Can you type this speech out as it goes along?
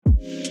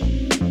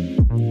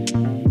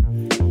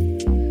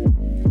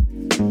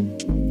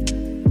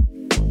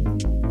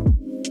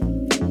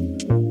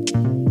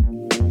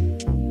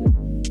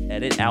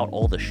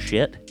all the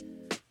shit.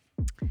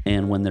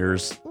 And when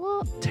there's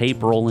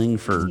tape rolling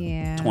for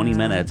 20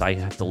 minutes, I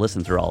have to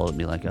listen through all of it and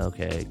be like,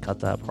 okay, cut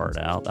that part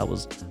out.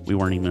 We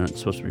weren't even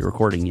supposed to be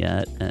recording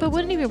yet. And but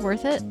wouldn't it be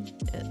worth it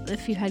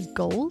if you had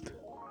gold?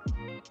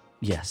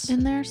 Yes.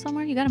 In there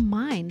somewhere? You got to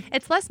mine.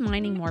 It's less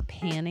mining, more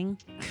panning.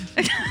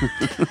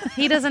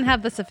 He doesn't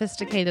have the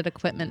sophisticated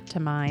equipment to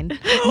mine,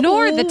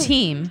 nor the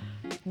team.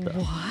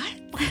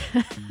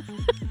 What?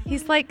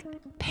 He's like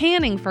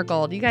panning for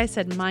gold. You guys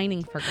said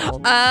mining for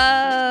gold.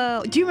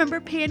 Oh, do you remember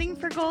panning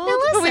for gold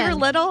when we were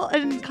little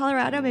in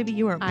Colorado? Maybe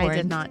you weren't born. I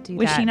did not do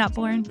Was that. she not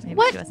born? Maybe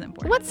she wasn't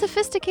born. What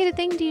sophisticated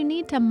thing do you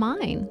need to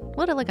mine?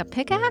 What, like a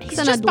pickaxe He's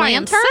and just a by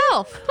lantern?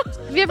 himself.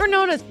 Have you ever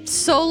known a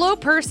solo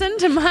person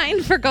to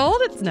mine for gold?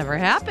 It's never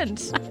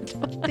happened. I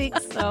don't think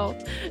so.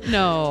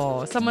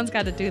 No, someone's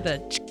got to do the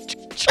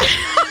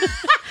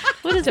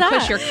What is to that?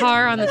 push your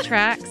car on the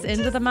tracks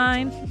into the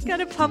mine. You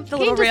gotta pump the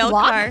Can't little you just rail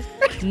walk? car.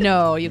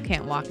 No, you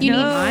can't walk. You in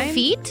the need mine.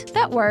 feet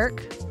that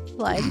work.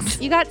 Legs.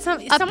 You got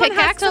someone has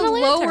pickaxe to and a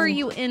lower lantern.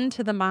 you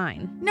into the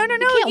mine. No. You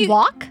can't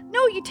walk?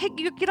 No, you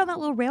get on that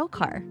little rail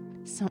car.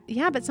 So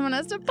yeah, but someone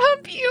has to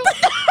pump you,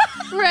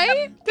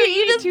 right? Do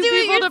you just two do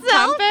it people to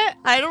yourself? pump it?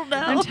 I don't know.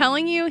 I'm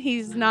telling you,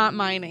 he's not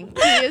mining.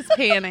 He is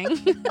panning.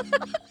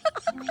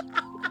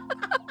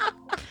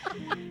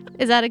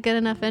 Is that a good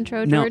enough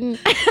intro, No. Jordan?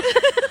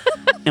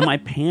 Am I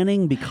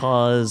panning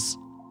because...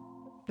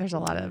 There's a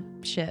lot of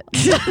shit.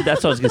 That's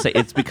what I was going to say.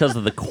 It's because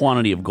of the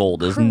quantity of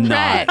gold is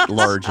not Correct.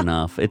 large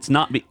enough. It's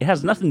not. It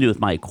has nothing to do with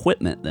my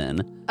equipment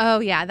then. Oh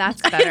yeah,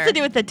 that's It has to better.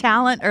 do with the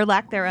talent or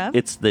lack thereof.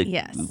 It's the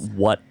Yes.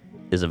 what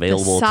is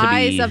available The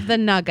size to be. of the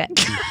nugget.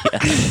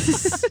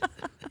 Yes.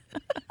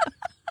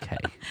 Okay.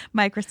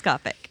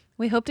 Microscopic.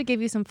 We hope to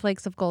give you some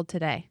flakes of gold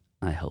today.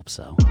 I hope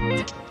so.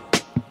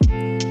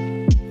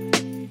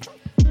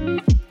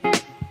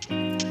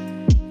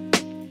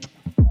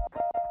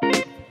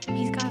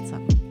 He's got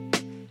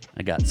something.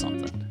 I got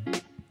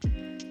something.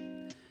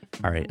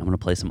 All right, I'm going to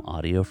play some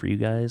audio for you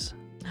guys.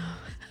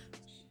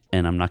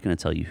 And I'm not going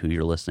to tell you who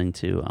you're listening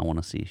to. I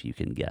want to see if you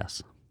can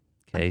guess.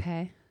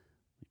 Okay.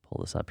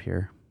 Pull this up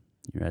here.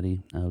 You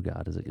ready? Oh,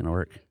 God, is it going to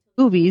work?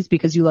 Movies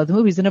because you love the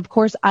movies. And of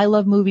course, I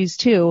love movies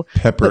too.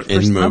 Pepper But for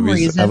in some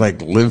movies. I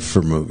reason- live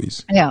for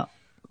movies. Yeah,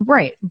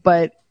 right.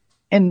 But,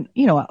 and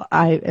you know,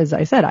 as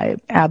I said, I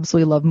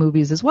absolutely love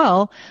movies as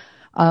well.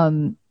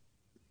 You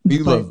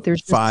But love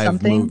there's just 5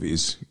 something-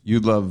 movies.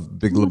 You love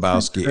Big Well,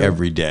 that's Lebowski true.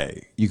 every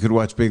day. You could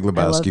watch Big I love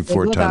Lebowski Big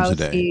 4 times a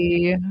day.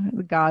 Lebowski,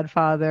 The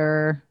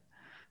Godfather,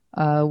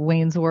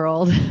 Wayne's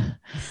World,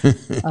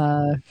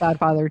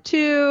 Godfather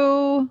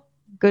 2,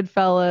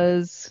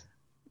 Goodfellas,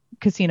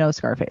 Casino,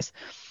 Scarface.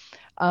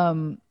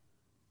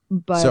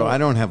 But So I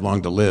don't have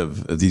long to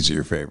live. These are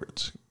your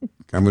favorites.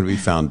 I'm going to be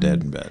found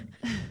dead in bed.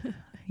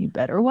 you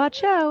better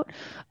watch out.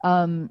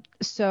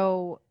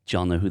 So Did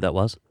y'all know who that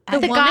was? The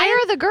guy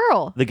or the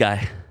girl? The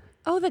guy.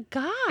 Oh, the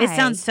guy. It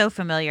sounds so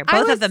familiar. I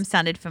Both was- of them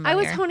sounded familiar. I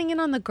was honing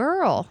in on the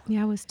girl.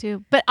 Yeah, I was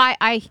too. But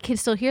I can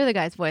still hear the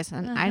guy's voice,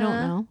 and I don't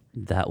know.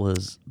 That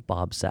was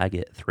Bob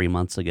Saget 3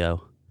 months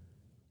ago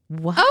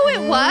What? Oh,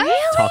 it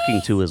was?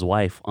 talking to his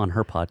wife on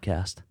her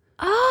podcast.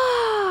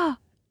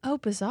 Oh,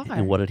 bizarre.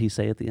 And what did he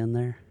say at the end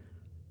there?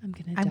 I'm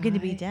gonna. I'm going to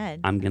die. be dead.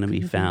 I'm going to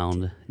be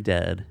found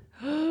dead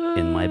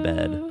in my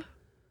bed.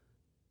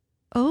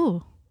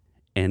 Oh.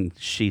 And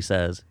she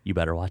says, you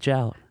better watch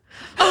out.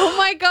 Oh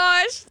my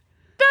gosh.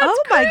 That's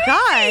Oh my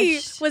crazy.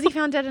 gosh. Was he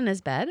found dead in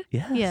his bed?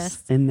 Yes.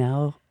 Yes. And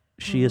now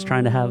she is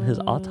trying to have his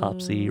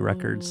autopsy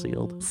record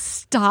sealed.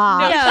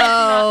 Stop.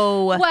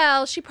 No.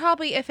 Well, she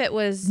probably, if it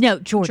was No,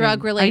 Jordan. drug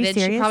Are you related,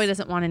 she serious? probably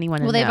doesn't want anyone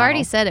to Well, know. they've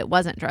already said it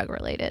wasn't drug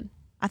related.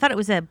 I thought it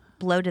was a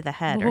blow to the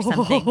head or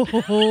something.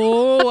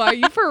 Oh, are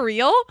you for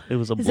real? It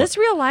was a Is this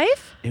real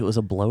life? It was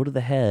a blow to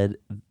the head.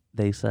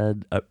 They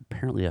said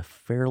apparently a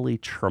fairly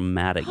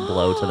traumatic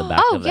blow to the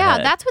back Oh, of the yeah.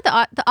 head. That's what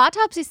the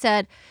autopsy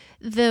said.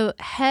 The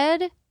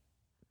head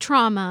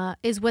trauma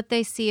is what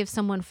they see if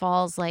someone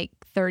falls like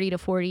 30 to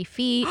 40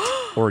 feet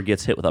Or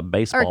gets hit with a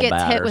baseball or gets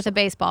bat hit or with a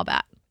baseball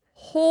bat.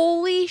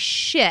 Holy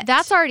shit.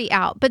 That's already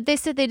out. But they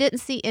said they didn't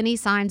see any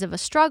signs of a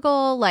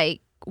struggle, like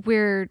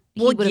where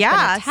he would have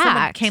been someone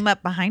attacked. came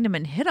up behind him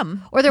and hit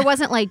him. Or there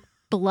wasn't like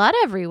blood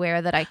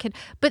everywhere that I could.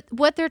 But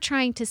what they're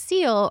trying to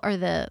seal are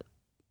they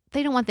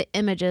don't want the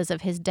images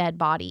of his dead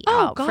body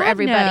Oh, out for God,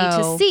 everybody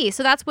no. to see.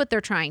 So that's what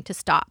they're trying to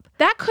stop.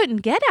 That couldn't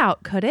get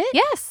out, could it?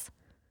 Yes.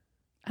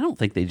 I don't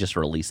think they just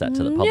release that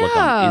to the public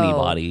on No.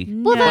 anybody.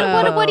 Well,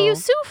 then what do you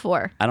sue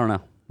for? I don't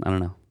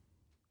know.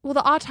 Well,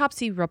 the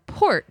autopsy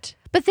report.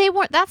 But they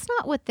weren't. That's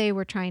not what they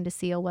were trying to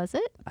seal, was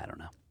it? I don't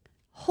know.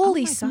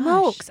 Holy my gosh.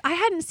 smokes. I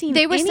hadn't seen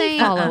They were any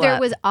saying follow-up. there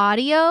was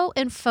audio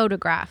and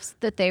photographs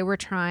that they were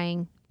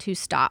trying to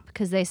stop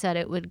because they said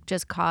it would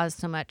just cause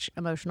so much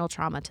emotional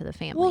trauma to the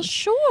family. Well,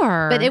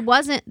 sure. But it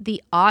wasn't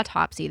the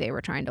autopsy they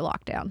were trying to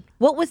lock down.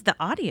 What was the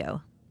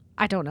audio?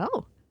 I don't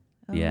know.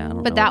 Yeah, I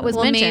don't But know that what was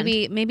well,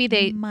 mentioned. maybe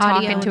they My talk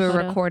Audio into a and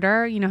photo.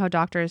 recorder. You know how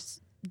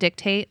doctors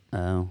dictate?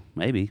 Oh,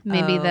 maybe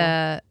Maybe Oh.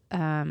 the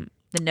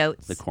The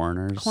notes. the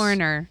coroners.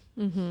 coroner.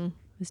 Mm-hmm.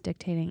 was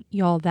dictating.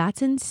 Y'all,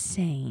 that's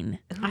insane.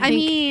 I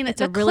mean,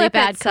 it's a really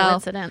bad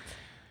coincidence.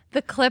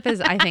 The clip is,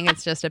 I think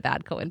it's just a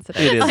bad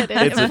coincidence. It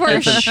is.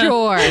 For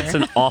sure. It's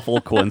an awful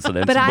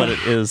coincidence, but it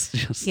is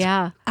just.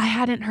 Yeah. I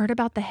hadn't heard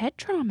about the head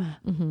trauma.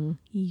 Mm-hmm.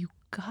 You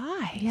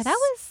guys. Yeah, that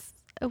was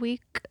a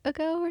week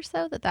ago or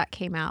so that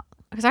came out.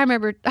 Because I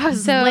remember I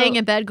was laying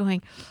in bed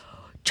going,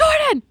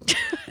 Jordan,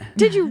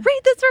 did you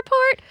read this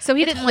report? So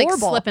he didn't like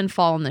horrible. slip and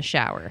fall in the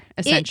shower,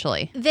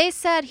 essentially. They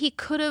said he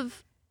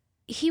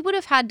would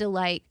have had to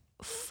like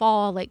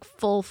fall like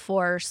full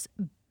force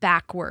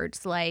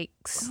backwards, like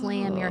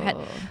slam your head.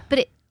 But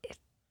it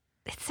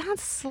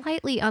sounds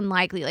slightly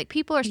unlikely. Like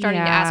people are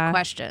starting to ask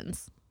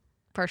questions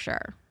for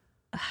sure.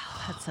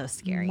 That's so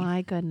scary.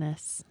 My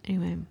goodness.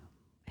 Anyway,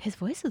 his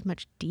voice is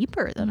much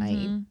deeper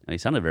than He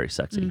sounded very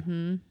sexy.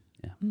 Mm-hmm.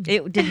 Yeah.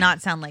 It did not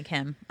sound like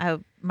him.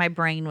 My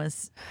brain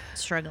was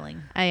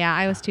struggling.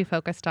 I was too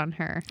focused on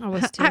her. I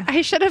was too.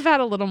 I should have had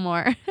a little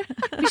more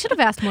We should have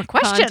asked more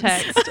questions.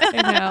 context.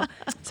 I know.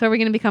 So are we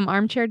going to become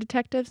armchair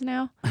detectives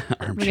now?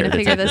 Are we going to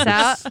figure this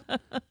out?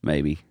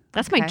 Maybe.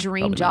 That's my Okay.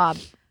 dream Probably job.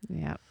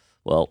 Yeah.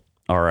 Well,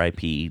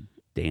 R.I.P.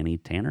 Danny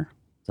Tanner.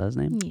 Is that his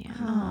name? Yeah.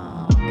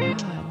 Oh,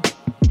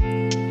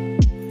 God.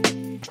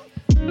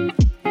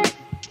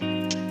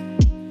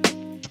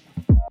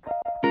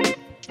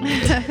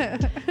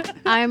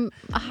 I'm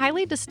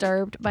highly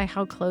disturbed by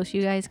how close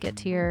you guys get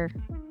to your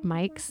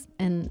mics,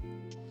 and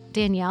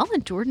Danielle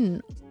and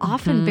Jordan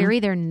often bury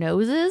their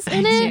noses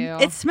in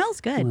it. It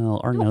smells good.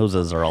 Well, our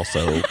noses are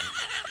also.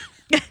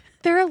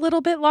 They're a little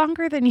bit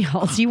longer than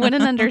y'all's. You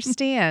wouldn't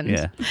understand.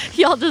 Yeah.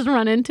 Y'all just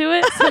run into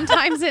it.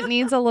 Sometimes it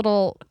needs a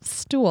little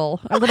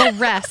stool, a little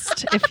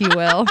rest, if you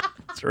will.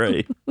 That's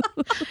right.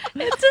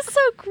 It's just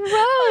so gross.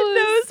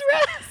 Nose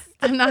rest.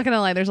 I'm not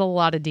gonna lie. There's a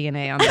lot of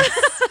DNA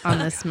on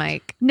this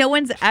mic. No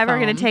one's ever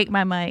going Foam. to take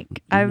my mic. know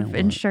I've what?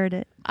 insured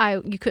it.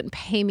 You couldn't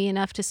pay me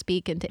enough to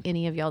speak into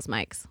any of y'all's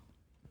mics.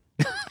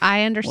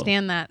 I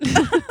understand that.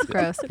 It's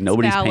gross.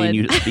 Nobody's valid. paying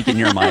you to speak in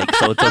your mic,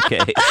 so it's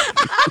okay.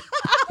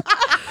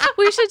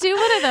 We should do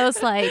one of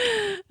those, like,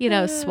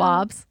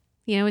 swabs.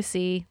 We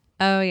see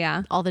Oh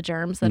yeah. all the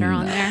germs that are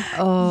on there.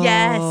 Oh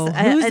Yes.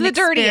 Who's an the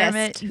dirtiest?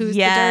 experiment. Who's the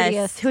Yes.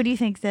 dirtiest? Who do you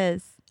think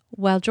is?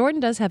 Well,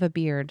 Jordan does have a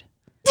beard,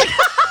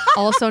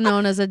 also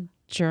known as a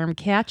germ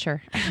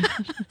catcher.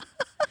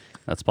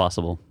 That's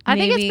possible. I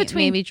think Maybe- it's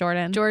between maybe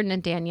Jordan. Jordan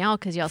and Danielle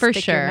because y'all For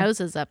stick sure. your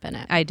noses up in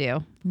it. I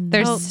do.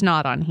 There's Oh.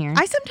 snot on here.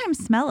 I sometimes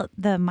smell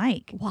the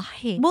mic. Why?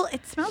 Well,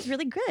 it smells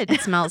really good. It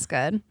smells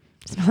good.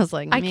 It smells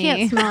like I me.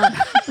 can't smell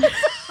it.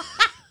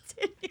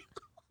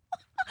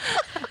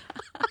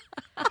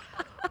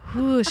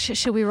 Ooh,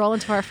 should we roll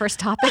into our first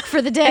topic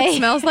for the It day?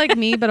 smells like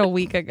me, but a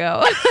week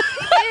ago. Ew.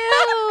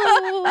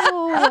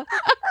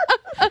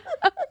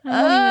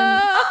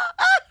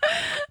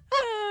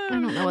 I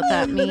don't know what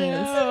that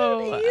means. I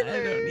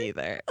don't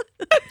either.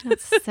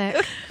 That's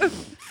sick. What's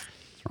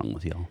wrong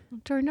with y'all?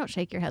 Jordan, don't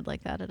shake your head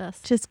like that at us.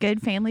 Just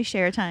good family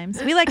share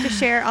times. We like to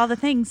share all the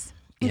things.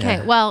 Okay,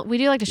 Yeah. well, we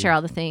do like to share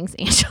all the things,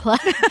 Angela.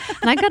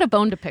 And I got a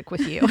bone to pick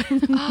with you.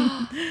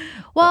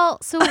 Well,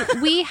 so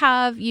we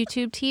have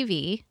YouTube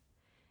TV,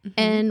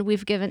 and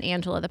we've given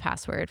Angela the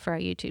password for our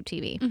YouTube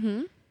TV.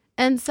 Mm-hmm.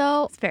 And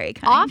so It's very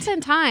kind.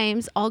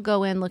 oftentimes I'll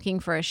go in looking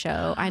for a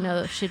show I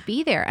know should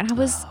be there. And I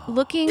was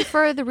looking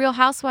for The Real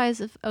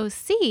Housewives of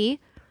OC,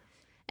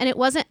 and it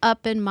wasn't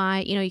up in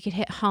my, you could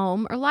hit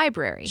home or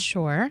library.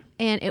 Sure.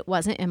 And it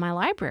wasn't in my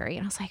library.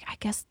 And I was like, I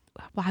guess,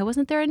 why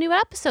wasn't there a new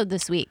episode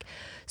this week?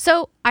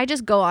 So I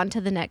just go on to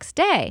the next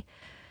day.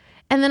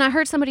 And then I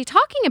heard somebody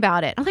talking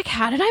about it. I'm like,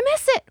 how did I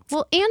miss it?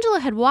 Well, Angela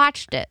had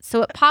watched it.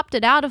 So it popped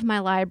it out of my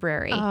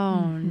library Oh,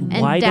 and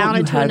Why down don't you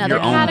into have another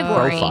your own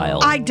category. profile?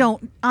 I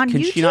don't. On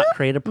Can YouTube? she not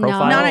create a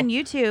profile? Not on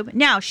YouTube.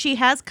 Now, she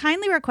has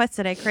kindly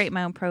requested I create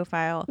my own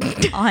profile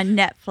on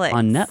Netflix.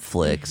 On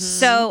Netflix.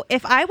 So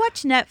if I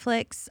watch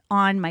Netflix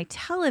on my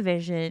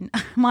television,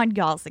 I'm on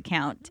y'all's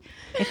account.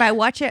 If I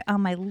watch it on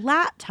my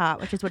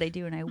laptop, which is what I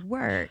do when I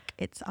work,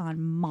 it's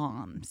on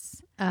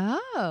Mom's.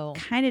 Oh.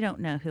 Kind of don't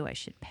know who I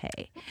should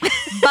pay.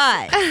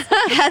 But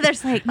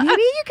Heather's like, maybe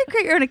you could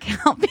create your own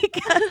account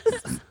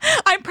because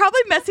I'm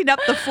probably messing up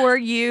the For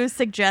You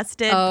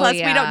suggested. Oh, Plus, we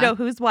yeah. don't know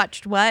who's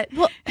watched what.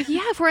 Well,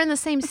 yeah, if we're in the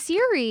same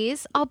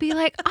series, I'll be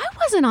like, I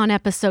wasn't on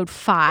episode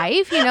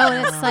 5,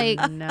 and it's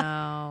like,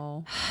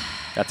 No.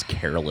 That's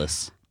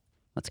careless.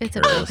 That's It's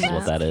a careless big what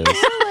mess. that is.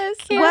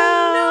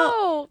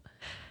 Well,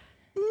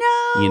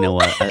 no. You know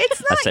what?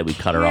 It's not I say we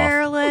cut her off.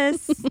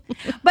 careless.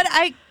 But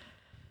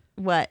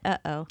what?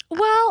 Uh-oh.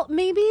 Well,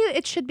 maybe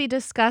it should be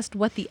discussed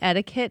what the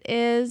etiquette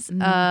is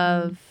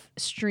of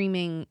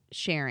streaming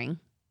sharing.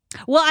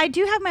 Well, I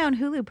do have my own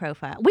Hulu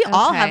profile. We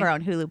all Okay. have our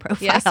own Hulu profile.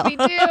 Yes, we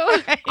do.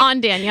 on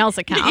Danielle's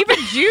account. Even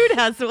Jude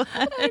has one.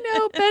 I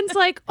know. Ben's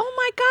like, oh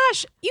my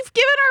gosh, you've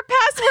given our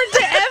password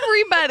to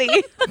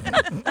everybody.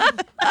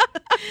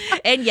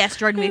 And yes,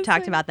 Jordan, we've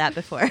talked about that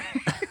before.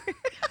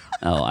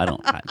 Oh, I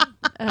don't. I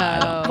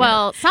don't.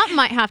 Well, something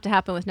might have to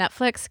happen with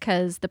Netflix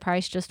because the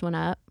price just went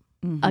up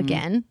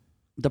again.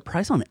 the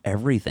price on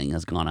everything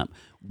has gone up.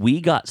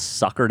 We got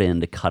suckered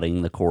into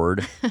cutting the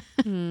cord,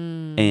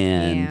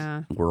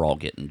 and we're all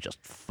getting just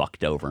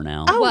fucked over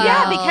now. Oh, Well,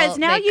 yeah, because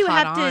now they you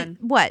caught have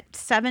on. to,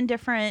 7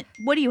 different,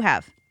 what do you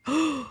have?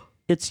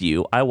 It's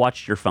you. I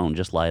watched your phone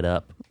just light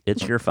up.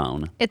 It's your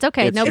phone. It's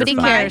okay. It's your Nobody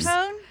phone. cares.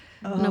 My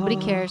phone? Nobody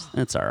cares.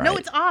 It's all right. No,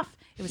 it's off.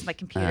 It was my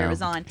computer. It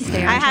was on.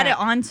 Stay on I had track. it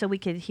on so we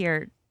could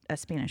hear a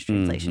Spanish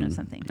translation of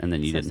something. And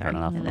then you So didn't turn it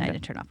off? And then I Okay.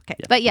 didn't turn it off. Okay.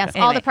 But yes,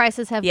 all Anyway. the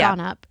prices have Yeah. gone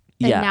up.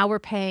 And Yeah. now we're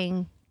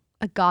paying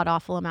a god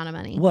awful amount of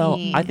money. Well,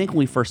 I think when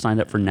we first signed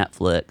up for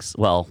Netflix,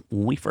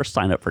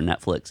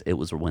 it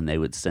was when they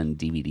would send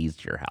DVDs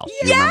to your house.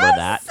 Do you remember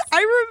that?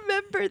 I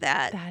remember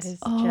that. That is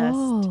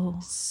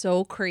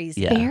so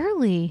crazy. Yeah.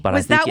 barely. But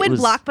Was I think that it when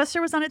was,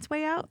 Blockbuster was on its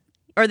way out?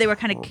 Or they were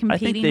kind of I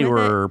competing think they with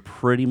were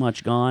pretty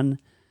much gone.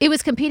 It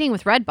was competing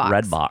with Redbox.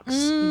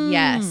 Redbox.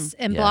 Yes.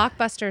 And Yeah.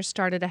 Blockbuster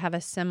started to have a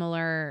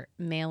similar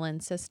mail-in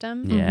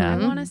system. Yeah.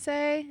 I want to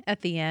say at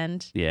the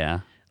end.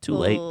 Yeah. Too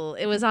late. Ooh,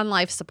 it was on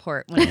life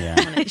support when,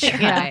 when it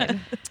tried.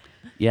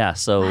 Yeah.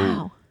 So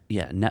Wow.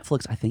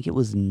 Netflix. I think it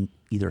was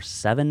either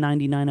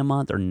 $7.99 a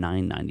month or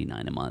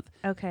 $9.99 a month.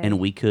 Okay. And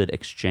we could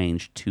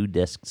exchange 2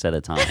 discs at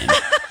a time.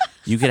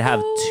 You could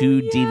have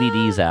 2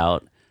 DVDs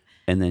out,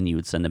 and then you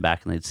would send it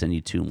back, and they'd send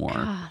you 2 more.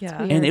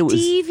 Yeah. And it was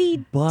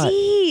DVDs. but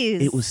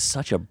it was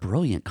such a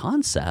brilliant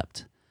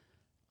concept.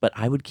 But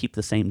I would keep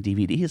the same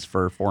DVDs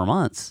for 4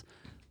 months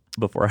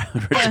before I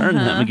would return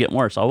them and get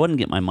more. So I wouldn't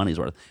get my money's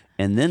worth.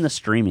 And then the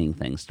streaming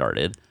thing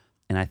started,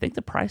 and I think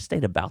the price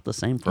stayed about the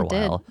same for a It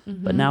did. while.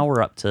 But now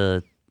we're up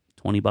to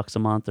 $20 a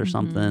month or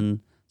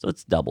something. So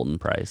it's doubled in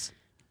price.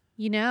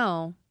 You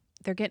know,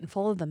 they're getting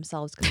full of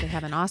themselves because they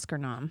have an Oscar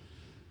nom.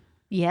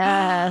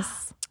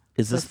 Yes.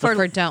 Is this For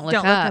the Don't Look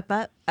Don't Up.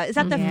 Look Up. Is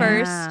that the Yeah.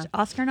 first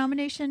Oscar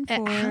nomination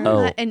for?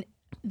 Oh. And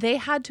they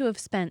had to have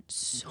spent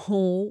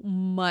so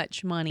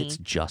much money. It's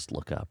Just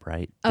Look Up,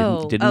 right?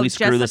 Oh. Didn't we Just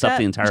screw this Look up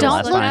the Up. entire Don't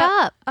last look time?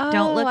 up.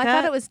 Don't Look I thought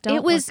Up? it was Don't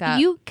It was Look Up.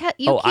 you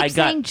Oh, keep I got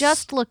saying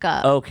just look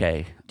up.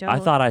 Okay. Don't I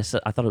look- thought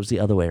it was the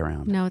other way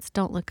around. No, it's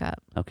don't look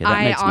up. Okay, that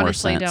I makes more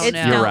honestly sense. don't It's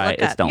know. You're Don't right. Look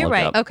It's Up. Don't You're Look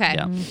right. Up. Okay.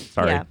 Yeah.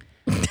 Sorry. Yeah.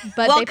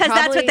 But Well, they because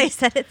that's what probably- they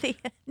said at the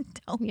end.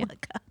 Don't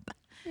Look Up.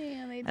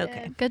 Yeah, they did.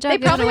 Okay. Good They job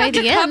giving probably away had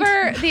to the end.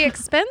 cover the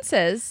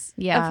expenses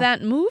Yeah. of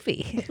that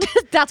movie.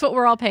 That's what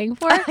we're all paying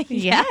for.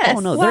 Yes. Oh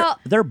no, Well-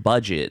 their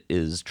budget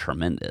is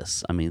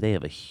tremendous. I mean, they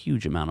have a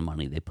huge amount of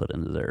money they put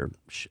into their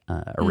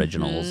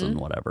originals and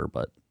whatever.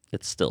 But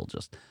it's still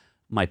just.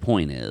 My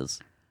point is,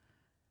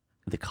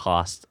 the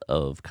cost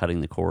of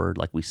cutting the cord.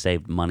 Like we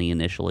saved money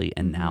initially,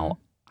 and now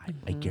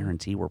I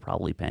guarantee we're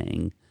probably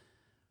paying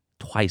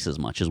twice as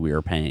much as we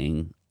were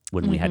paying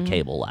when we had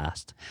cable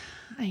last.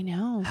 I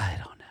know. I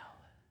don't know.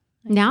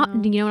 Now,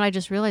 you know what I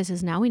just realized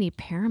is now we need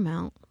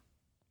Paramount.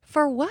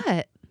 For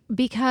what?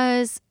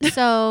 Because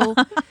so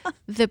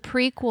the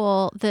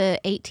prequel, the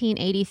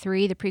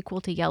 1883, the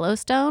prequel to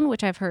Yellowstone,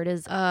 which I've heard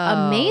is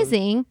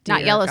amazing, not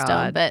dear Yellowstone,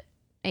 God. but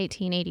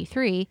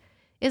 1883,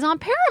 is on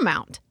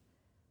Paramount.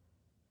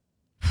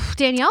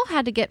 Danielle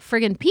had to get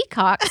friggin'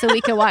 Peacock so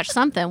we could watch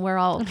something. We're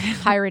all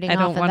pirating I off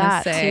don't of wanna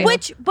that. say.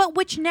 too.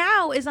 Which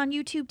now is on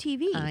YouTube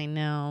TV. I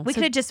know. We So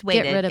could have just get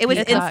waited. rid of It was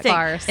Peacock. instant,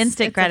 Farce. instant It's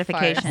a farce.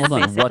 gratification. Hold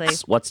on. basically.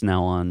 What's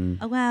now on?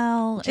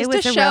 Well, Just it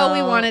was a show we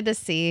real- wanted to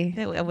see.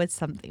 It was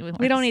something.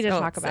 We don't need to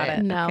talk about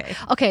it. No. Okay.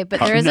 Okay, but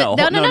there is no,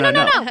 a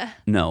no.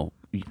 No,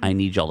 I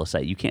need y'all to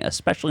say you can't,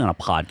 especially on a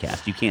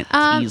podcast. You can't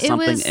tease It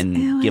something was-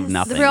 and give was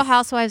nothing. The Real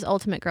Housewives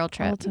Ultimate Girl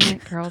Trip.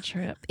 Ultimate Girl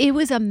Trip. It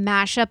was a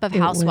mashup of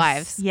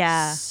Housewives.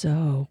 Yeah.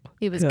 So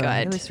It was good.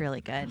 It was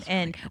really good.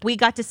 And we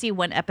got to see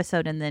one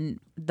episode, and then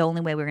the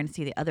only way we were going to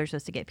see the others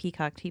was to get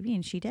Peacock TV,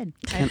 and she did.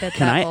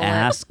 Can I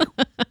ask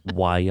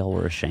why y'all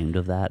were ashamed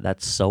of that?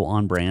 That's so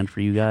on brand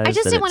for you guys. I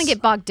just that didn't want to it's-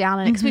 get bogged down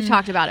in it because we've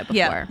talked about it before.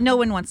 Yeah. No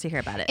one wants to hear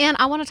about it. And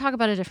I want to talk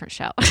about a different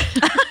show.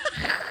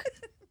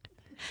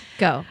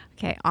 go.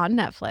 Okay, on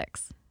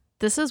Netflix.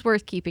 This is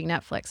worth keeping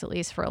Netflix at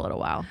least for a little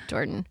while,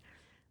 Jordan.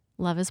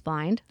 Love is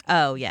Blind.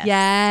 Oh, yes.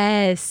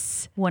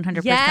 Yes.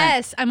 100%.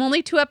 Yes. I'm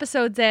only 2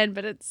 episodes in,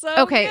 but it's so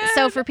Okay, good.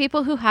 so for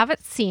people who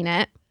haven't seen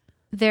it,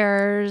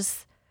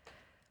 there's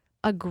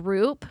a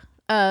group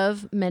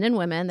of men and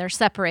women. They're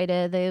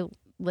separated. They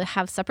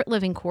have separate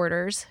living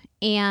quarters,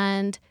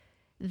 and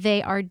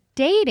they are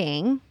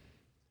dating,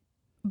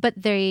 but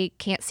they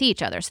can't see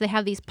each other. So they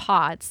have these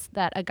pods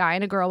that a guy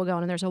and a girl will go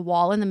in, and there's a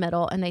wall in the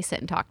middle, and they sit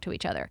and talk to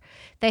each other.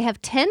 They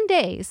have 10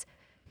 days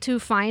to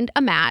find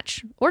a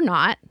match, or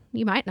not.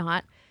 You might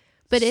not.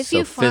 But if so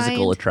you find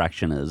physical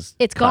attraction is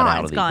it's cut gone. out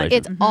of It's the gone.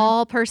 equation. it's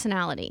all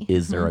personality.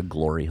 Is there a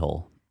glory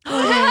hole? Oh,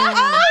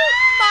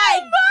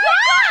 my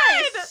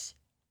gosh!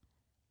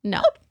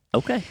 No.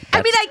 Okay.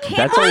 I mean, I can't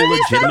That's a believe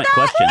you said legitimate that.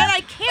 question. And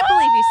I can't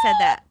believe you said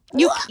that.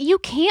 You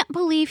can't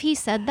believe he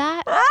said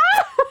that.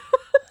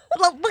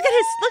 Look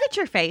at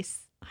your face.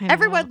 I know.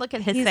 Everyone look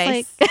at his He's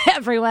face. like,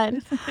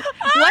 everyone.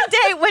 one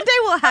day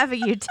we'll have a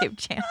YouTube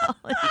channel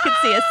and you can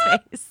see his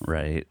face.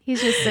 Right.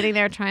 He's just sitting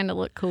there trying to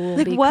look cool.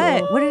 Like be what?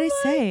 Cool. What did I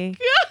say?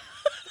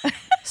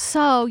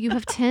 So you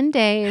have 10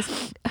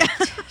 days.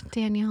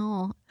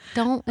 Danielle,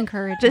 Don't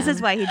encourage This him.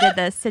 is why he did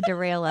this to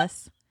derail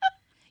us.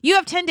 You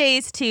have 10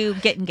 days to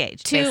get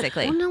engaged,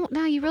 basically. Oh,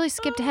 no, you really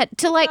skipped ahead.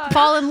 To like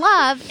fall in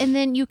love, and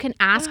then you can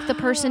ask the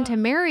person to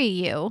marry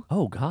you.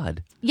 Oh,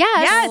 God.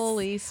 Yes.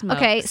 Holy smokes.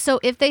 Okay, so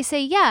if they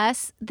say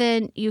yes,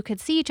 then you could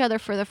see each other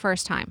for the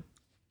first time.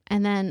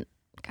 And then,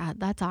 God,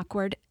 that's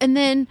awkward. And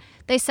then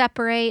they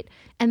separate,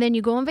 and then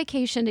you go on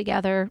vacation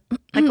together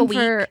Like a week.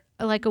 for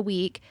like a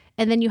week,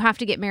 and then you have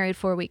to get married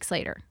 4 weeks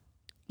later.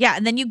 Yeah,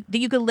 and then you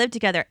could live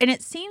together. And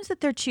it seems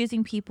that they're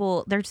choosing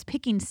people, they're just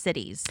picking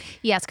cities.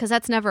 Yes, because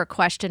that's never a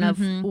question of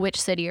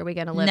which city are we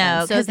going to live in.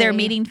 No, So because they're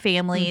meeting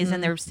families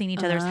and they're seeing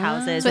each other's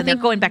houses So I and they're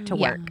think- going back to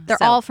yeah, work. They're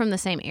So- all from the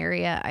same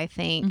area, I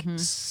think.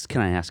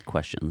 Can I ask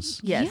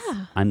questions? Yes.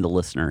 Yeah. I'm the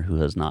listener who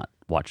has not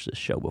watched this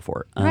show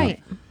before.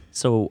 Right.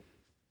 So,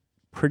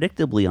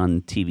 predictably on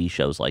TV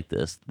shows like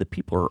this, the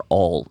people are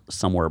all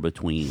somewhere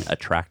between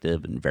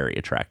attractive and very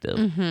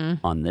attractive.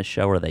 On this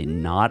show, are they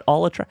not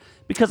all attractive?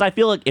 Because I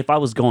feel like if I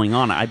was going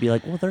on, I'd be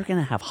like, well, they're going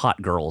to have hot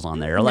girls on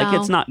there. Like, No.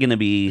 it's not going to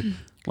be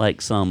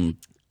like some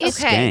Okay.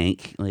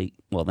 skank. Like,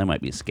 well, they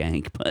might be a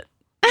skank, but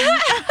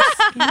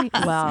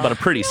Well, a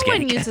pretty no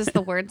one skank. uses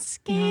the word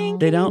skank.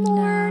 They don't?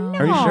 anymore.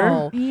 Are you sure?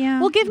 No. Yeah.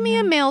 Well, give me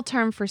a male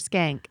term for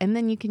skank, and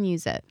then you can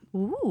use it.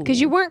 Ooh.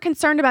 Because you weren't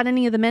concerned about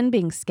any of the men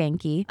being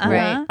skanky. Uh-huh.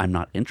 Right. I'm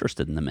not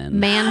interested in the men.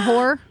 Man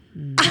whore?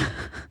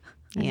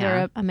 Is Yeah.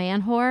 there a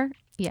man whore?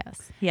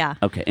 Yes. Yeah.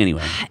 Okay,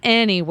 anyway.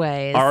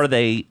 Anyways, Are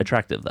they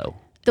attractive, though?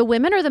 The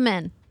women or the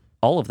men?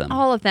 All of them.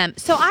 all of them.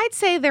 So I'd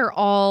say they're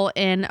all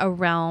in a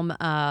realm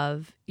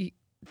of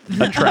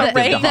Attractive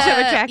range to of hot.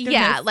 attractiveness.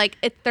 Yeah, like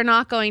they're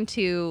not going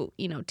to,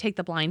 take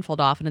the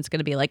blindfold off and it's going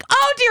to be like,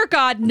 oh dear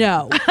God,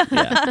 no.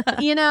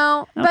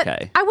 Yeah. But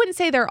Okay. I wouldn't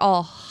say they're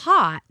all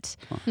hot.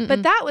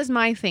 But that was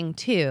my thing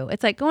too.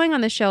 It's like going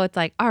on the show, it's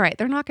like, all right,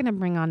 they're not going to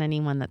bring on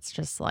anyone that's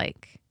just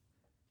like,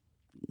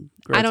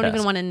 I don't even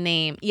Grotesque. want to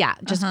name. Yeah,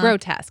 just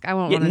grotesque. I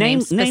won't Yeah, want to name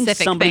name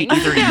specific somebody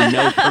things. either you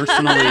know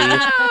personally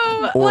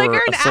or like an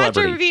a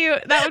celebrity.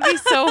 attribute. That would be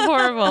so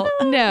horrible.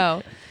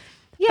 No.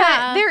 Yeah.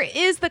 But there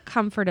is the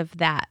comfort of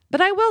that.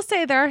 But I will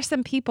say there are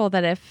some people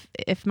that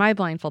if my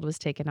blindfold was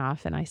taken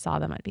off and I saw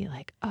them, I'd be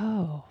like,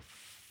 oh,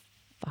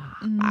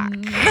 fuck.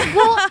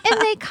 Well,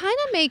 and they kind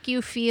of make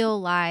you feel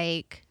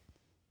like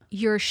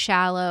you're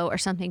shallow or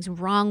something's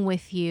wrong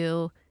with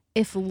you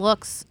if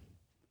looks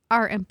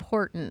are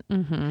important.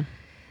 Mm-hmm.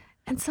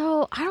 And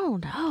so I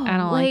don't know. I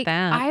don't like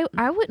that.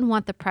 I wouldn't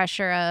want the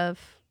pressure of,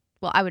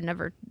 well, I would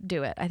never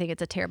do it. I think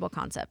it's a terrible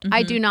concept.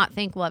 I do not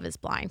think love is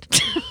blind.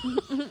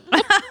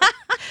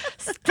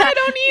 I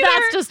don't either.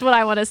 That's just what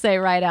I want to say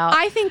right out.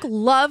 I think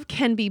love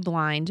can be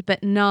blind,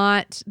 but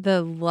not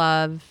the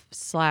love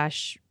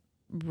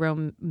 /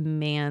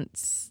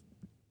 romance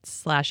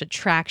 /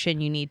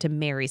 attraction you need to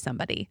marry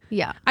somebody.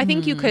 yeah. I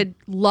think you could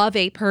love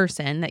a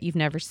person that you've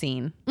never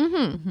seen.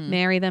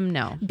 Marry them,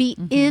 no. Be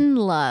in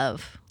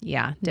love.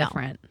 Yeah,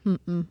 different.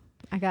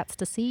 I got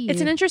to see you.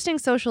 It's an interesting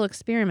social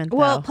experiment, though.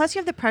 Well, plus you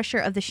have the pressure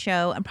of the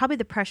show and probably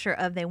the pressure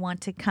of they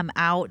want to come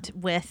out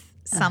with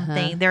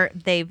something.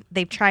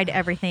 They've tried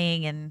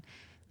everything and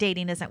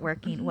dating isn't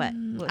working. What?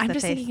 What's I'm the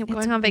just face? thinking of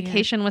going on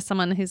vacation with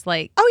someone who's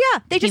like, Oh yeah,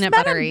 they just peanut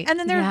met buttery. him, and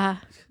then Yeah.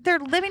 they're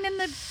living in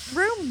the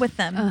room with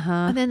them.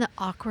 And then the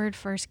awkward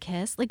first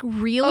kiss. Like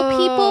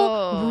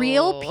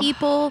real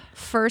people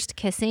first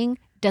kissing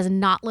does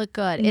not look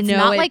good. It's no,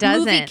 not it like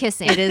doesn't. movie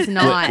kissing. It is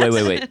not.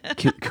 Wait.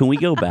 Can we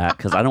go back?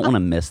 Because I don't want to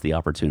miss the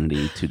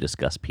opportunity to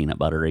discuss peanut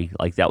buttery.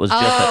 Like that was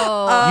just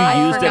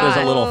you used it as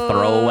a little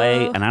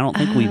throwaway, and I don't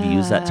think we've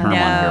used that term on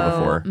here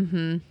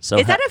before. So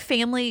Is that a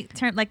family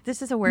term? Like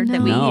this is a word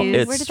that we no?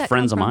 use. Where did It's that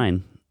friends of come from?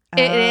 mine.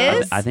 It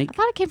is? I think. I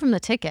thought it came from the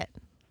ticket.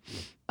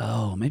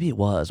 Oh, maybe it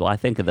was. Well, I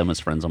think of them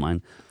as friends of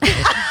mine.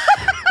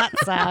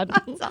 That's sad.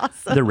 That's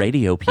awesome. The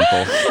radio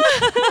people,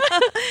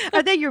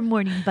 Are they your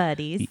morning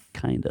buddies?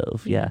 kind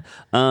of. Yeah.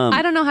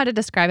 I don't know how to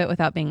describe it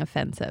without being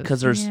offensive.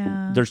 Because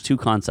Yeah. there's two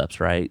concepts,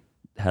 right?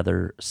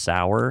 Heather,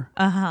 sour.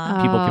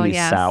 Uh-huh. People can be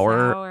yeah,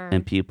 sour,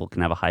 and people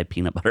can have a high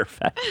peanut butter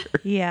factor.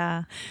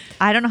 Yeah.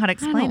 I don't know how to I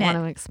don't explain want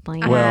it. to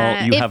explain it.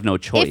 Well, you If- have no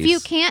choice. If you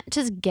can't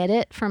just get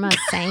it from us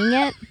saying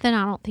it, then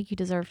I don't think you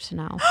deserve to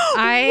know.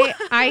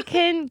 I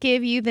can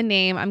give you the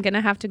name. I'm going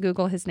to have to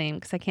Google his name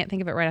because I can't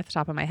think of it right off the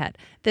top of my head.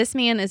 This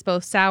man is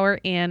both sour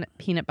and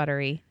peanut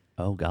buttery.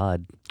 Oh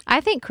God.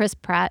 I think Chris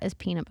Pratt is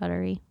peanut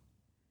buttery.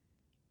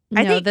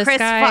 I No, think this Chris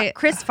guy.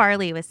 Chris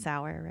Farley was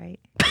sour, right?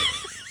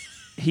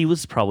 He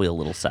was probably a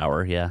little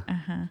sour, yeah.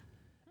 Uh-huh.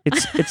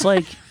 It's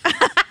like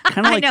kind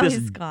of I like know this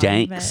he's gone,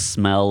 dank but-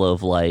 smell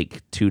of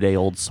like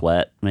 2-day-old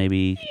sweat,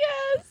 maybe.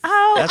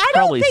 Oh, That's I don't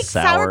probably think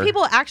sour. sour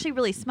people actually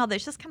really smell.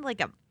 There's just kind of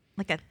like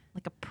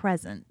a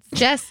presence.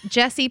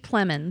 Jesse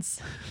Plemons.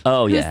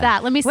 Oh Who's yeah.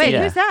 that? Let me see. Wait,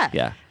 Yeah. who's that?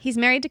 Yeah. He's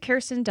married to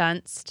Kirsten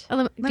Dunst.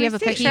 Oh, do Let you have me a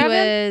see. picture He of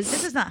him? was.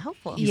 This is not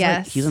helpful. He's Yeah.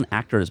 like, he's an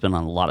actor that's been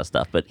on a lot of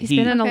stuff, but He's he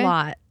been in Okay. a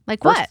lot.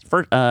 Like what?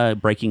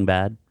 Breaking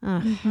Bad.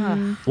 Ugh.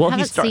 Well, I haven't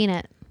he seen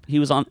it. He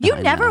was on. You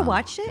I never know.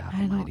 watched it? God I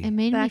don't. almighty. It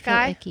made me That feel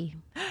guy? icky.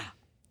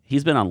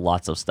 He's been on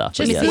lots of stuff.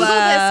 Just but Google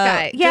yes. this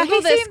guy. Yeah, Google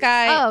he this seems-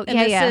 guy. Oh, and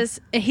yeah, this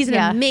yeah. is he's an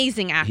Yeah.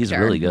 amazing actor. He's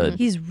really good.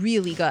 He's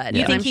really good.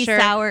 You You think I'm he's sure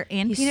sour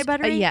and he's- peanut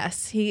buttery?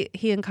 Yes, he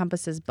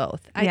encompasses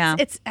both. Yeah.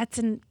 It's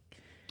an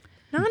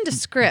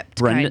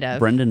nondescript kind of.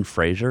 Brendan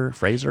Fraser.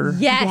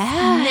 Yes.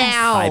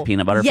 Now. High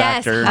peanut butter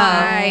yes, factor.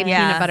 High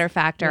yeah. peanut butter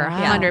factor.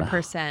 Yeah.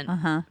 100%.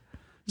 Uh-huh.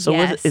 So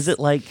Yes. is it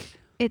like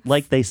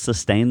It's- they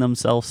sustain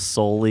themselves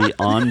solely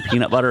on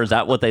peanut butter? Is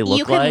that what they look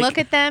You can like? look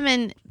at them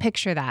and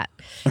picture that.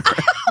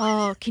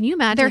 Oh, can you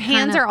imagine? Their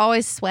hands kinda are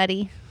always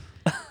sweaty.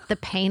 the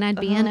pain I'd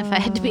be in if I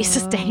had to be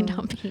sustained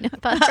on peanut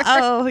butter.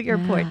 Oh, your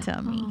poor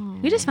tummy.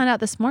 We just found out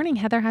this morning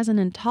Heather has an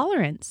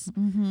intolerance.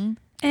 Mm-hmm.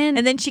 And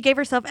And then she gave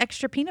herself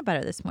extra peanut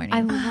butter this morning.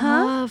 I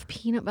love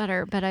peanut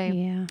butter, but I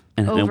yeah.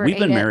 and we've overate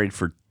been it. married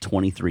for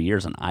 23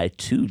 years, and I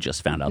too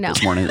just found out No,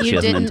 this morning that you she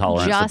has an didn't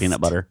intolerance to just peanut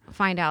butter.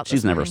 find out. She's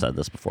this never morning. said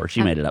this before.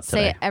 She I made it up say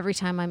today. it every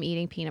time I'm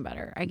eating peanut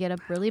butter. I get a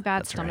really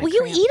bad stomach. Well, you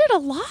cramp. eat it a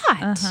lot.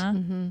 Uh-huh.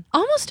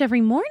 Almost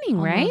every morning,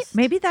 right? Almost.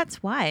 Maybe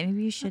that's why.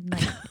 Maybe you should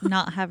like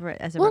not have it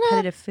as a Well, no.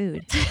 repetitive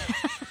food.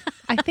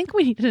 I think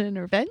we need an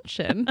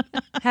intervention.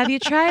 Have you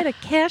tried a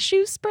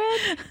cashew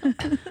spread?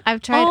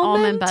 I've tried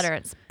Almond? almond butter.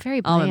 It's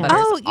very Almond bland.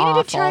 butter. Oh, is you need to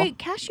awful. try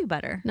cashew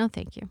butter. No,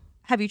 thank you.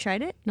 Have you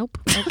tried it? Nope.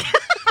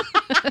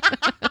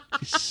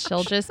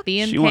 She'll just be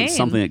in She pain. wants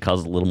something that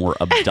causes a little more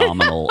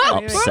abdominal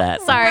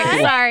upset.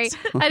 sorry.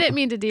 I didn't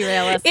mean to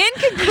derail us. In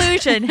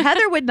conclusion,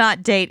 Heather would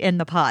not date in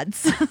the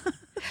pods.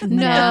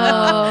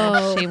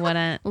 No. She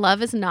wouldn't.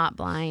 Love is not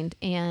blind,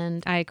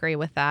 and I agree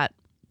with that.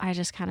 I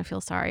just kind of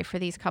feel sorry for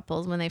these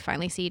couples when they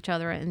finally see each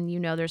other and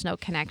there's no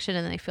connection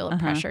and they feel the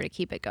pressure to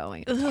keep it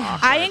going.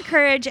 I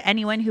encourage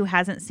anyone who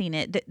hasn't seen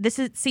it. This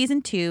is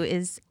season 2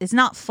 is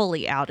not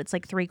fully out. It's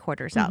like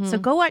 3/4 out. So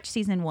go watch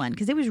season 1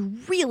 because it was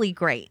really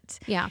great.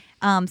 Yeah.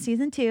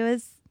 Season 2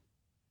 is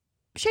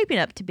shaping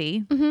up to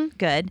be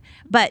good,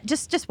 but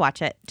just watch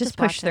it. Just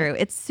push watch it. through.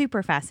 It's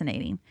super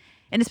fascinating.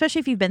 And especially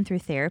if you've been through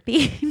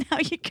therapy, now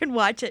you can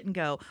watch it and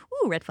go,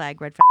 ooh, red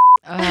flag, red flag.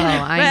 Oh,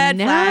 I Red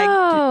flag.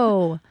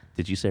 know.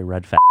 Did you say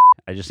red fat?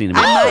 I just need to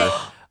make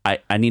sure.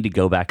 I need to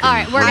go back and All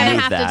right, we're going to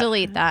remove have that. to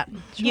delete that.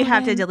 You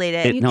have to delete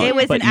it. It- no, it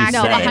was but an you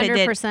No, said accident. it. but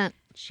it did. 100%.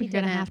 She You're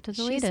going to didn't. have to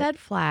delete She it. said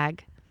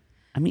flag.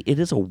 I mean, it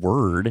is a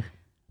word.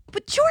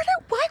 But Jordan,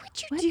 why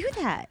would you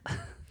do that?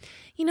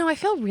 You know, I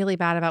feel really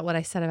bad about what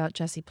I said about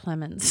Jesse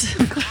Plemons.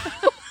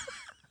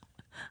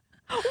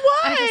 Why?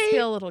 I just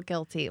feel a little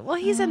guilty. Well,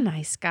 he's a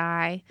nice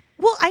guy.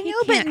 Well, I know,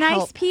 but can't nice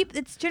help. people.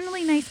 It's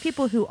generally nice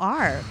people who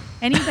are.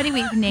 Anybody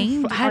we've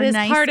named That are is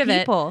nice part of it.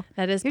 people.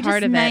 That is They're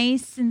part just of it.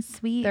 nice and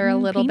sweet. They're a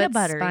and little peanut bit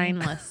buttery.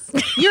 spineless.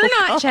 You're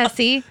not,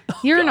 Jesse.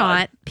 You're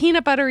not.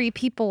 Peanut buttery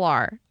people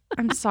are.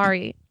 I'm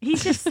sorry.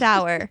 He's just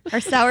sour. Are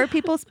sour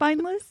people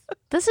spineless?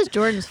 This is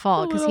Jordan's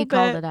fault because he little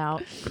called bit. it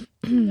out.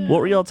 What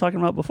were y'all talking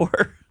about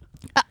before?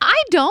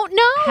 I don't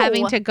know.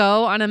 Having to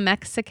go on a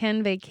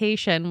Mexican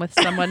vacation with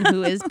someone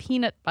who is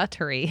peanut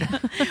buttery.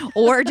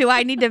 Or do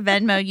I need to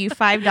Venmo you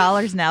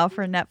 $5 now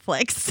for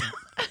Netflix?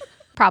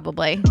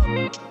 Probably.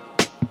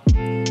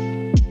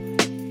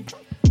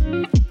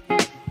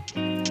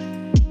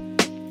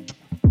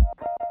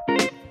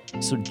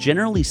 So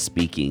generally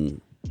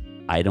speaking,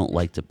 I don't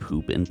like to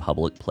poop in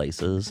public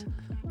places.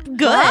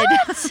 Good.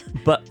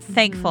 But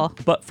Thankful.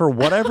 But for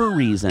whatever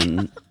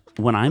reason,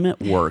 when I'm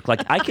at work,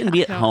 like I can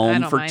be at I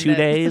home don't for mind 2 it.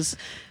 days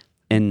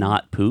and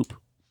not poop,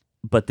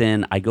 but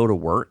then I go to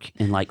work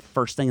and like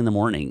first thing in the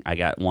morning, I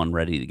got one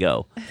ready to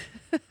go.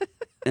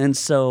 And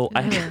so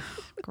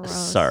Gross.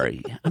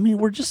 sorry. I mean,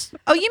 we're just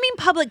Oh, you mean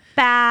public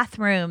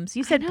bathrooms?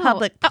 You said know.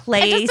 public I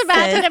places. just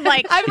imagine him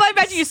like I'm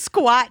imagine you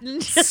squatting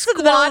just in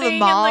the middle of the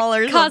mall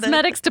or something.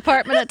 cosmetics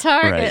department at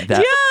Target. right.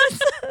 That, Yes,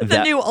 the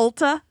that- new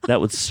Ulta.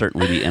 that would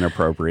certainly be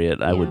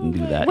inappropriate. I wouldn't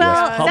do that. Well,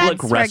 Yes, public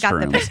that's where I got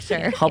the restrooms.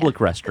 picture. Public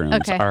restrooms.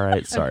 Okay. All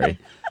right, sorry.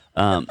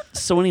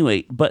 So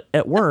anyway, but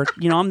at work,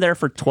 I'm there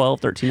for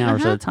 12, 13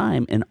 hours at a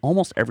time, and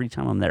almost every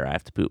time I'm there, I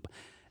have to poop.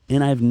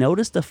 And I've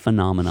noticed a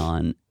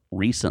phenomenon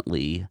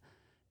recently,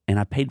 and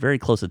I paid very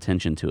close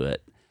attention to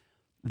it,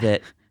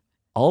 that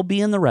I'll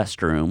be in the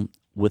restroom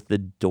with the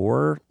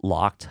door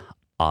locked,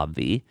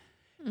 obvi,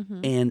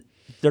 and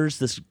there's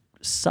this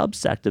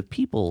subsect of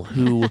people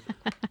who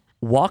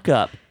walk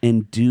up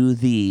and do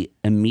the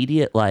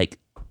immediate, like,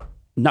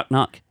 knock,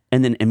 knock,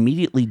 and then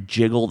immediately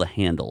jiggle the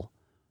handle.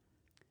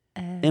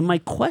 And my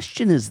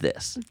question is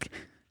this.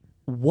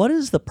 What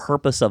is the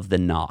purpose of the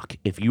knock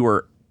if you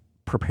are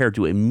prepared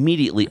to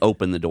immediately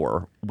open the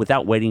door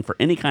without waiting for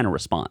any kind of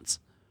response?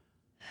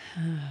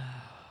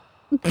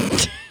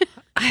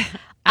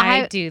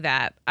 I do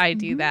that. I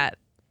do that.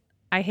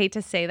 I hate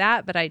to say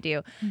that, but I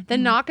do. The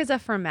knock is a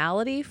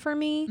formality for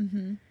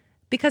me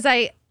because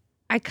I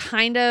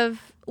kind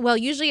of, well,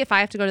 usually if I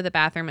have to go to the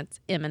bathroom, it's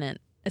imminent.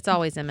 It's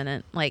always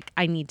imminent. Like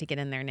I need to get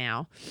in there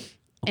now.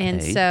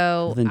 And Okay. so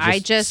Well, then I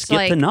just just skip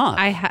like the knock.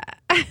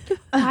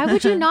 Why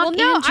would you knock well,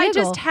 no, and I jiggle?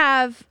 just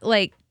have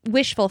like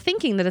wishful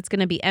thinking that it's going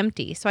to be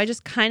empty. So I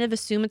just kind of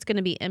assume it's going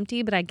to be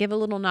empty, but I give a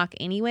little knock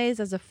anyways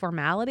as a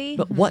formality.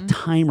 But what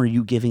time are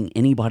you giving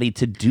anybody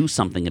to do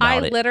something about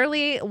I it?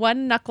 literally,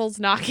 one knuckle's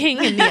knocking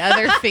and the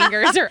other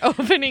fingers are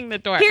opening the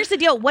door. Here's the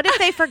deal. What if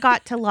they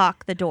forgot to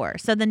lock the door?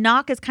 So the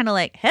knock is kind of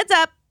like, heads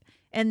up.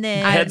 And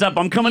then Heads up,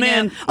 I'm coming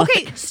in.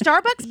 Okay,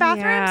 Starbucks bathrooms,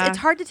 Yeah. it's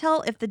hard to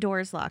tell if the door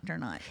is locked or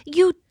not.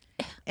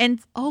 And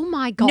oh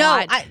my God.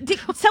 No,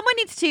 someone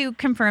needs to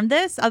confirm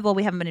this. Well,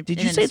 we haven't been Did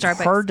in you say it's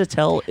Starbucks. hard to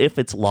tell if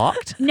it's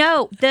locked?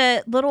 No,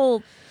 the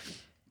little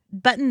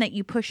button that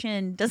you push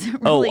in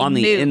doesn't really on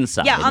the move.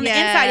 inside. Yeah, on the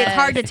inside, it's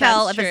hard to Yes,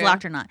 tell that's if it's true.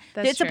 locked or not.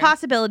 That's It's true. a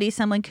possibility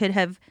someone could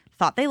have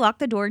thought they locked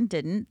the door and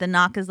didn't. The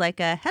knock is like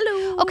a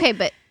hello. Okay,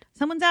 but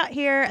Someone's out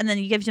here, and then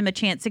you give them a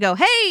chance to go,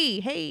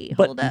 hey,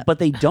 hold up. But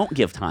they don't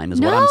give time, is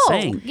what No, I'm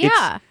saying.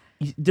 yeah.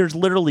 There's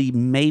literally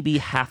maybe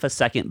half a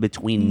second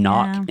between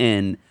knock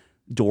and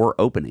door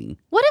opening.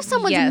 what if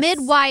someone's Yes.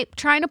 mid-wipe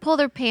trying to pull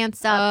their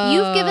pants up?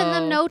 You've given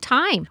them no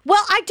time.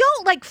 Well, I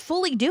don't like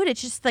fully do it.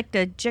 It's just like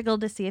to jiggle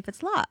to see if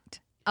it's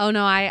locked. Oh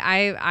no,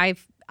 I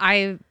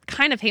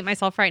kind of hate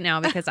myself right now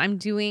because I'm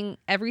doing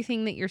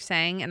everything that you're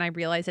saying and I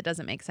realize it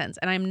doesn't make sense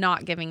and I'm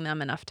not giving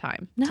them enough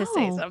time to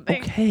say No.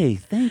 something. Okay,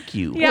 thank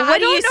you. Yeah, Well, what I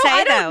do don't you know, say,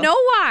 I don't though? know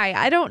why.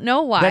 I don't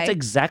know why. That's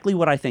exactly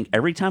what I think.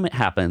 Every time it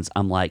happens,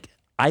 I'm like,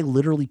 I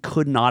literally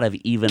could not have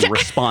even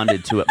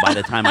responded to it by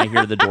the time I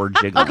hear the door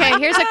jiggling. Okay,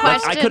 here's a Like,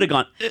 question. I could have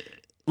gone,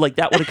 like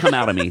that would have come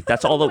out of me.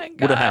 That's all that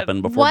would have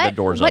happened before the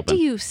door's what open.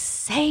 do you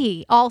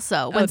say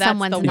also when that's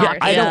someone's the Yeah, knocking?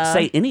 I don't Yeah.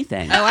 say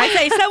anything. Oh, I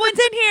say someone's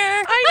in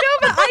here. I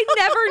know, but I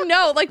never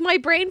know. Like my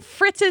brain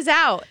fritzes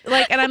out.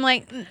 Like, and I'm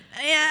like,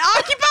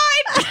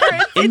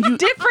 occupied. And It's you-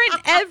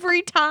 different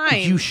every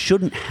time. You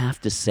shouldn't have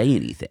to say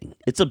anything.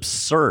 It's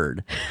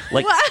absurd.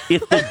 Like,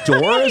 if the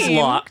door is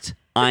locked,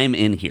 I'm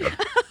in here.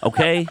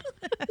 Okay?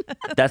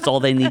 That's all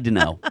they need to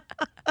know.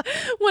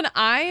 When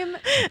I'm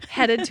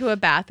headed to a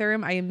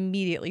bathroom, I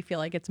immediately feel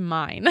like it's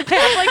mine. I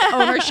have like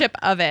ownership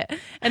of it.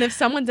 And if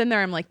someone's in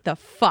there, I'm like, the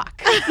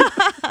fuck?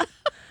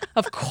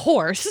 Of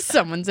course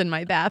someone's in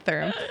my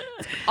bathroom.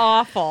 It's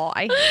awful.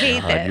 I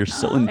hate God, it. you're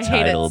so I hate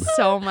entitled. it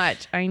so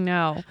much. I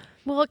know.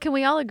 Well, can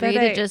we all agree But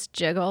to I- just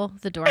jiggle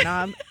the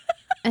doorknob?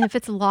 And if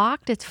it's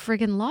locked, it's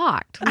friggin'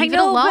 locked. I Leave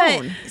know, it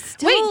alone. but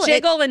still, Wait,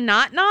 jiggle and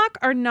not knock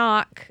or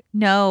knock?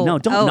 No, No,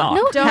 don't knock.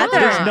 No, don't. Heather,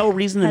 There's no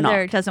reason to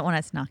Heather knock. doesn't want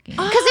us knocking.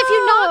 Because if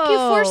you knock, you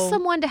force Oh.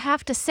 someone to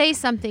have to say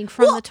something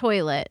from the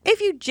toilet. If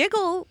you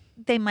jiggle,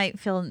 they might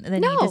feel the need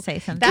No, to say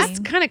something. That's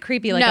kind of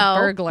creepy, like No. a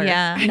burglar.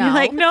 yeah. And No. you're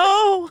like,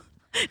 no,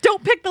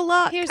 don't pick the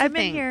lock. Here's the I'm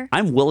in thing. here.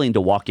 I'm willing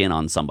to walk in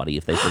on somebody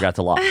if they forgot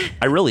to lock.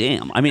 I really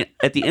am. I mean,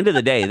 at the end of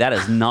the day, that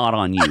is not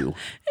on you.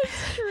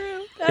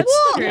 True. That's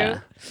It's- true. yeah.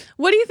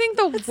 What do you think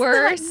the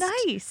worst Not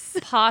nice.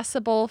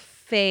 possible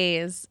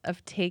phase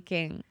of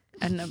taking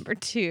a number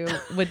 2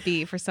 would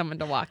be for someone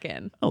to walk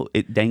in? Oh,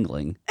 it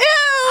dangling.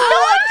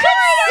 I could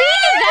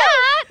see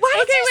that. Why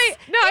did Okay, you wait.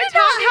 No, I'm you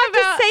don't talking have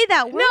about to say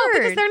that word. No,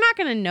 because they're not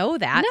going to know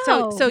that.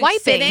 No, So wiping.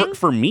 sitting.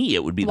 For me,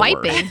 it would be the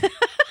Wiping.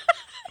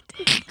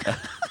 worst.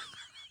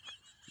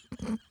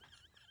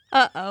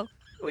 Uh-oh.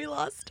 We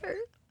lost her.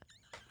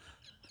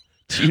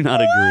 Do you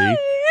not agree?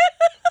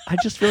 I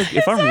just feel like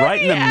if I'm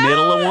right in the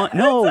middle of one,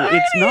 no,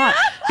 it's not.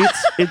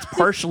 It's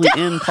partially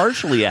in,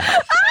 partially out.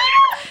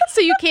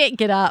 So you can't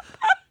get up.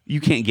 You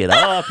can't get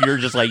up. You're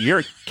just like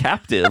you're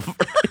captive.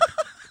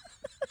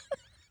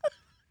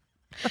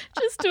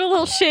 Just do a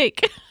little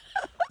shake.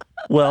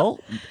 Well,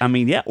 I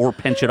mean, yeah, or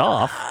pinch it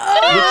off.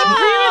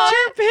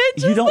 Premature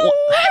pitch. You don't.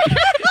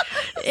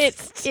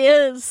 It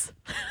is.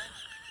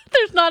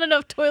 There's not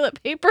enough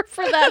toilet paper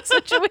for that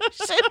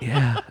situation.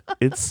 Yeah,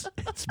 it's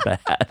bad.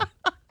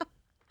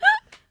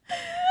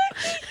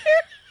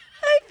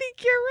 I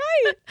think you're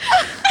right.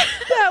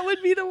 That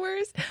would be the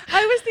worst.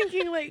 I was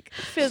thinking like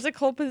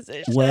physical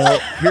position. Well,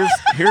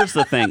 here's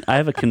the thing. I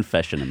have a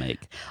confession to make.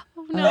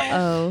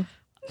 Uh-oh.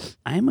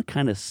 I'm a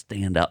kind of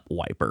stand-up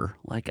wiper.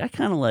 Like I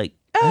kind of like.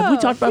 Have we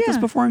talked about this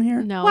yeah. before in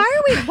here? No.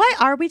 Why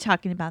are we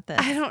talking about this?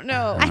 I don't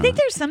know. I think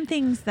there's some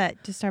things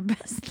that just are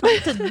best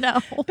not to know.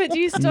 But do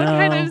you still No.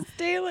 kind of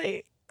stay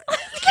like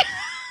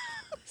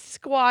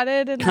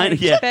squatted and Kinda,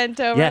 like yeah. bent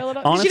over Yeah, a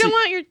little? 'Cause honestly- you don't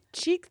want your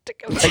cheeks to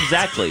come.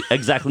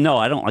 Exactly. No,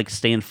 I don't like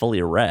stand fully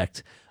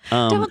erect.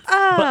 But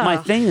my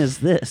thing is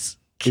this: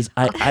 is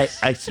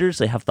I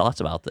seriously have thoughts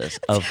about this.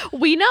 Of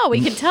We know. We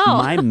can tell.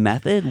 my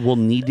method will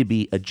need to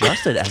be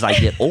adjusted as I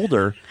get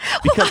older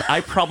because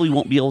I probably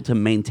won't be able to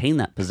maintain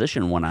that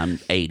position when I'm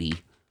 80.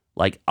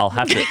 Like I'll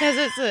have to.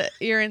 Because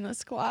you're in the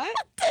squat.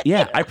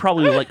 Yeah, I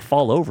probably would like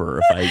fall over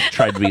if I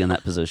tried to be in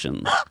that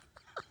position.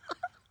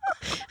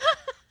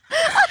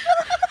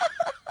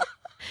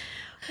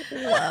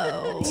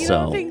 Whoa. You So-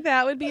 don't think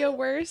that would be a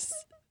worse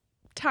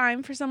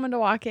time for someone to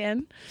walk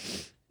in?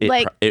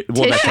 Like Well, that's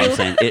what I'm tissue?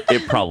 saying.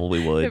 It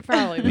probably would. It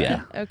probably would.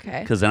 Yeah. Okay.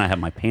 Because then I have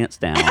my pants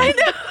down.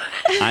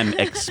 I'm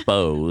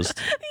exposed,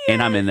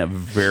 and I'm in a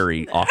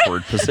very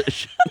awkward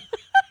position.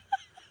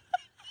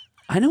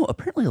 I know.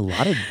 Apparently, a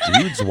lot of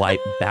dudes wipe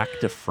back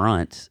to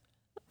front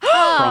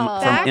Oh. from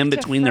Back in to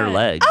between their front.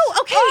 legs. Oh,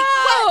 okay.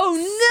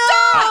 Oh,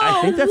 I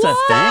think that's a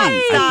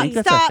thing. I think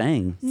that's a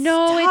thing.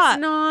 No, Stop,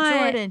 it's not.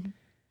 Jordan.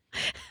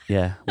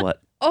 Yeah.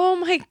 What? Oh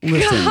my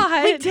Listen.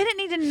 God. We didn't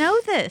need to know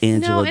this.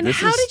 Angela, No, and this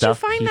how is did you stuff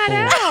find people,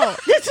 that out?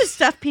 This is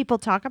stuff people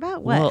talk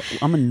about. What? Well,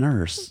 I'm a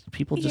nurse.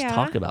 People just Yeah.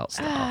 talk about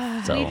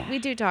stuff. So We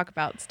do talk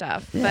about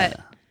stuff, yeah.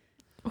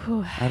 but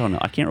I don't know.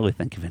 I can't really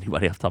think of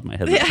anybody off the top of my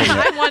head. Yeah,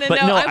 I wanna but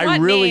know. No, I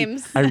want really,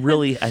 names.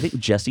 I think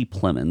Jesse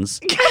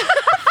Plemons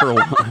for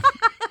one.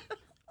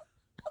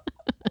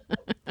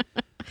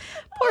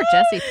 Poor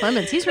Jesse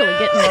Plemons. He's really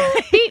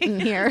getting beaten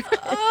here.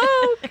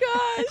 oh gosh,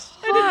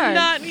 I Hard did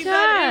not need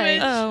that time.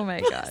 image. Oh my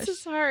gosh. This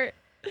is hard.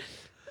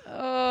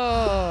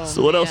 Oh.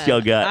 So what else man.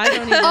 y'all got? I don't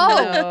even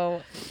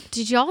know.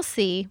 Did y'all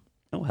see?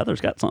 Oh,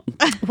 Heather's got something.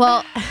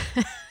 Well,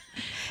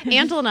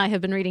 Angela and I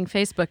have been reading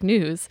Facebook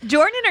news.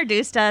 Jordan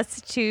introduced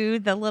us to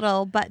the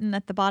little button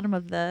at the bottom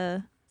of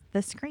the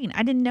screen.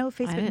 I didn't know I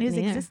Facebook didn't News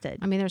either. existed.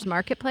 I mean, there's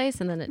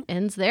Marketplace, and then it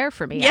ends there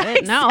for me. yeah, I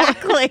didn't know.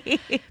 exactly.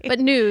 But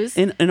news.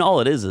 And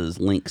all it is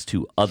links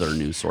to other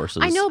news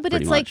sources. I know, but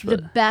pretty it's like much,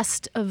 the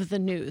best of the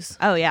news.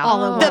 Oh yeah,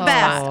 All of the them.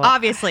 best.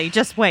 Obviously,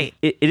 just wait.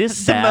 It is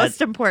the sad.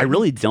 most important. I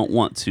really don't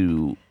want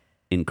to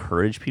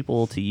encourage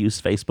people to use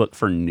Facebook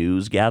for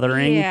news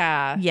gathering.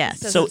 Yeah.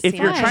 Yes. Doesn't So if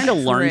seem you're like trying to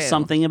learn true.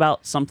 something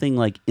about something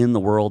like in the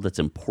world that's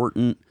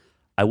important,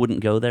 I wouldn't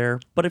go there.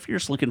 But if you're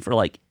just looking for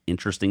like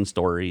interesting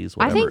stories,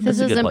 whatever, I think this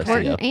that's a is good place to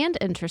important go. and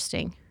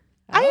interesting.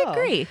 I Oh.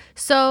 agree.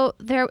 So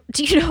there.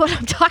 Do you know what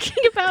I'm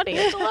talking about,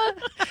 Angela?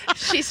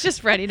 She's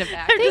just ready to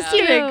back Thank up.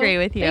 you. to agree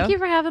with you. Thank you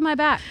for having my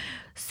back.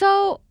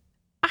 So,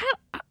 how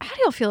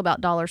do you feel about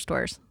dollar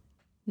stores?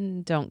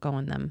 Don't go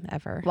in them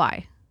ever.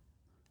 Why?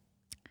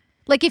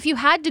 Like, if you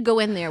had to go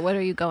in there, what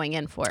are you going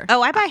in for?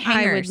 Oh, I buy I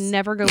hangers. would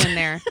never go in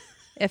there.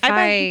 If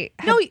I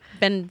I had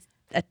been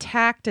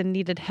attacked and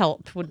needed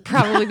help, would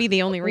probably be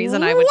the only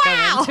reason I would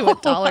go into a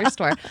dollar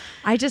store.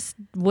 I just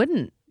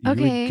wouldn't. You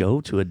Okay. would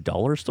go to a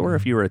dollar store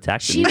if you were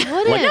attacked. She and-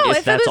 wouldn't. Like, No, if if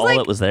it that's was all like-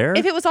 that was there.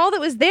 If it was all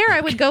that was there,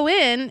 I would go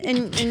in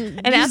and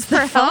ask use the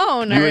for help.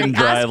 phone you or wouldn't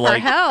ask drive for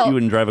like help. you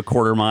wouldn't drive a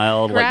quarter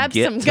mile to like Grab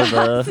get some to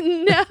guns. the.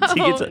 No, to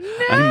get to,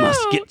 I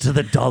must get to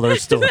the dollar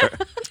store.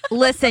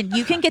 Listen,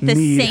 you can get the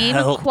Need same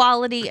help.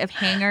 quality of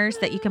hangers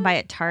that you can buy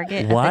at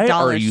Target at Why the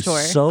dollar are you store.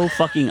 so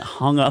fucking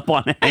hung up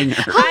on hangers?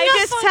 I'm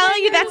just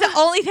telling you, that's the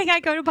only thing I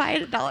go to buy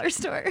at a dollar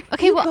store.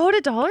 Okay, You well, go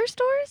to dollar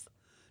stores?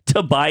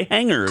 To buy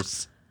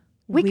hangers.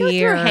 We go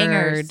through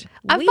hangers.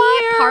 I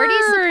bought party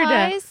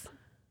supplies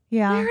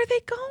Yeah. Where are they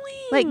going?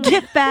 Like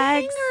gift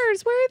bags.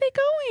 Hangers. Where are they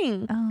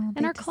going? Oh, in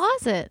they our just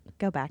closet.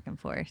 go back and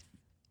forth.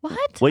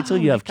 What? Wait till Oh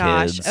you my have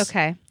gosh. kids.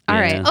 Okay. All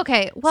Yeah. right.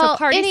 Okay, well,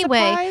 party anyway,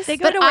 supplies? They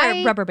go but to where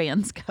I, rubber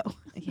bands go.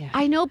 Yeah.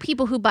 I know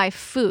people who buy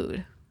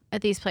food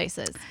at these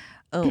places.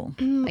 Oh.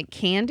 Like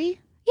candy?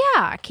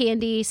 Yeah,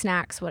 candy,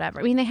 snacks, whatever.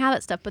 I mean, they have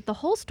that stuff, but the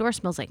whole store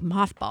smells like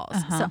mothballs.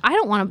 Uh-huh. So I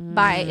don't want to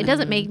buy it. It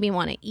doesn't make me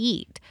want to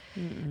eat.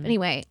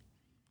 Anyway,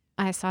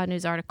 I saw a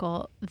news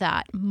article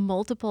that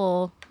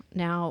multiple,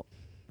 now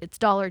it's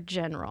Dollar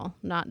General,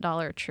 not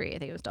Dollar Tree. I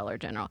think it was Dollar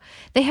General.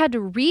 They had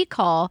to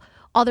recall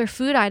all their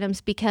food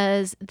items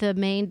because the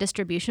main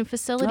distribution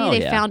facility, Oh,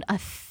 they yeah. found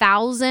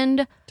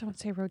 1,000 Don't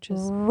say roaches.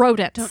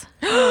 rodents.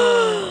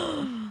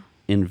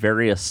 In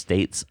various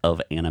states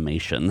of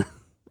animation.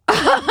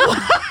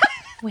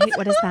 Wait,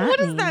 what does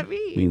that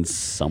mean? It means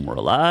some were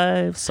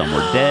alive, some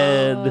were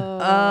dead,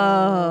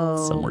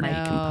 Oh. some were no.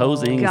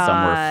 decomposing,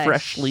 some were Gosh.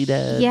 freshly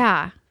dead.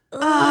 Yeah.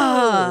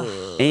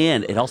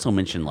 And it also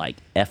mentioned like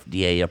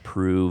FDA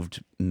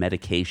approved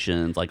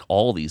medications, like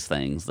all these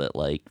things that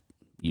like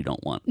you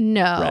don't want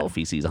No. rat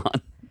feces on.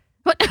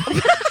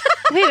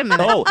 Wait a minute.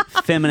 Oh,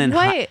 feminine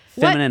Wait,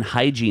 what? feminine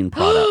hygiene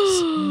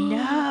products.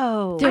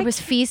 No. There was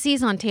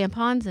feces on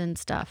tampons and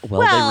stuff.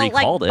 Well, they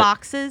recalled like it.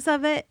 boxes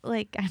of it.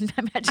 Like I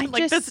imagine,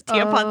 like those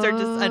tampons are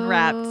just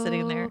unwrapped,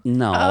 sitting there.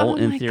 No, Oh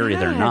in my theory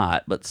they're God.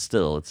 not, but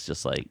still, it's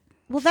just like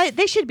Well,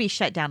 they should be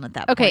shut down at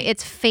that Okay, point.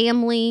 it's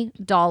Family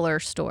Dollar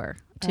Store,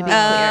 to be clear.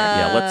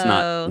 yeah.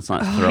 Let's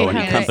not throw any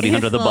yeah. company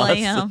under the bus. Well,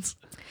 yeah. It's-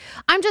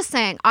 I'm just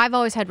saying, I've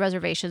always had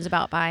reservations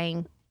about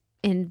buying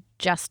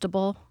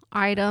ingestible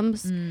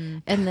items,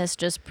 and this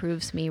just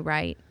proves me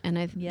right. And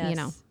I, you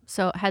know, Yes.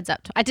 so heads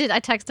up. I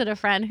texted a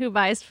friend who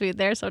buys food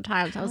there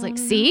sometimes. I was like,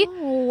 see,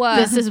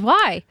 this is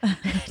why.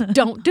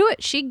 Don't do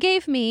it. She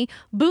gave me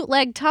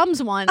bootleg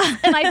Tums once,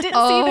 and I didn't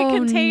see the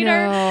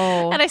container.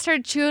 No. And I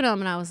started chewing them,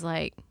 and I was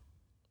like,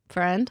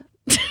 friend,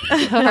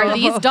 are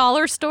these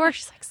dollar stores?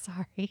 She's like,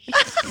 sorry.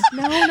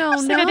 No.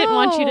 She's like, I didn't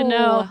want you to know.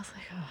 I was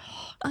like,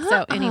 oh.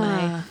 So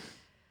anyway,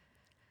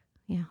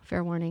 yeah,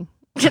 fair warning.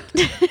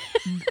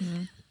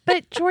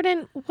 But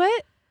Jordan,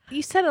 what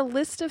you said a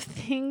list of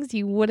things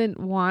you wouldn't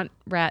want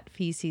rat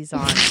feces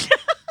on.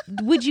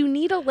 Would you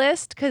need a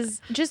list?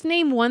 Because just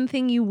name one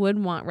thing you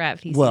would want rat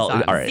feces well,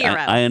 on. all right. Zero.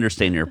 I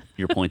understand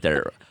your point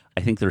there.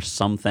 I think there's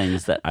some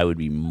things that I would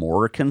be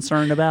more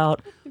concerned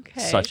about, Okay.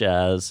 such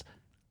as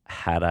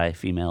had I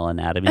female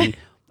anatomy.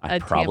 I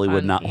probably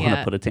would not want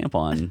to put a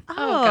tampon. Oh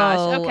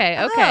gosh. Okay.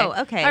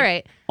 okay. All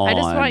right. I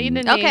just want you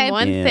to name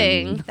one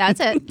thing. That's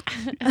it.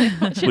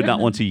 Would not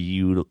want to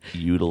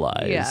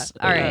utilize. Yeah.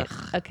 All right.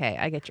 Okay.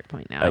 I get your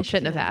point now. I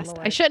shouldn't have asked.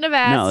 I shouldn't have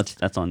asked. No,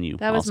 that's on you.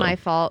 That was also. my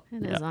fault.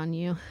 It is on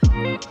you.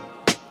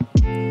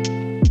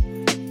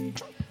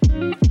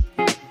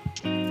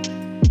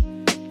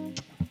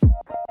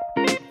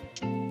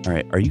 All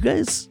right. Are you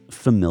guys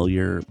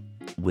familiar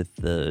with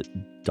the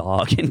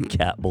dog and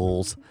cat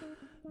bowls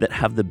that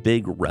have the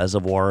big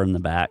reservoir in the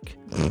back?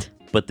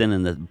 But then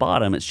in the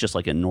bottom, it's just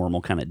like a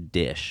normal kind of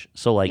dish.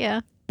 So like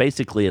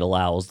basically it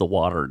allows the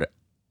water to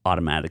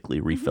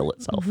automatically refill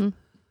itself. Mm-hmm.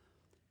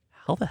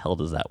 How the hell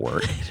does that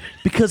work?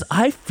 Because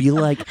I feel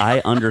like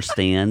I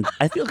understand.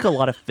 I feel like a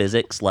lot of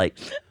physics like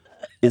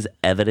is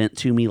evident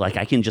to me. Like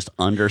I can just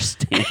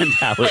understand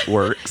how it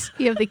works.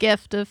 You have the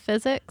gift of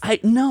physics.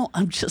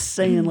 I'm just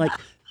saying like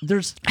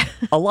there's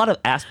a lot of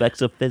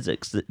aspects of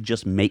physics that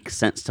just make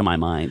sense to my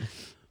mind.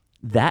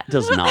 That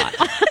does not.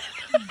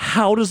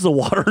 How does the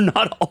water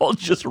not all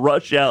just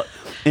rush out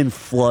and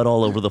flood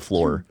all over the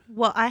floor?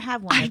 Well, I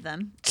have one of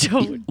them.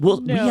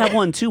 We have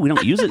one too. We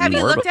don't use it Have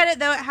anymore. you looked at it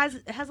though? It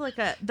has like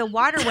the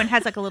water one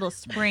has like a little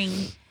spring,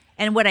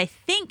 and what I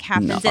think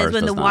happens is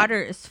when the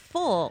water is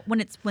full, when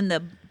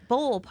the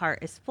bowl part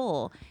is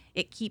full,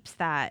 it keeps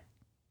that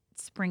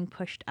spring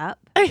pushed up.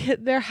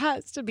 There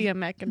has to be a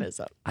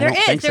mechanism. There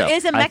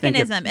is a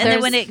mechanism, and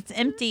then when it's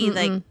empty,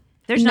 like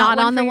there's not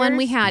one on the one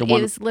we yours? had.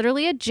 It was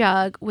literally a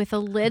jug with a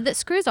lid that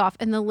screws off,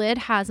 and the lid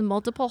has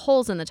multiple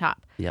holes in the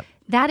top. Yep.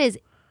 That is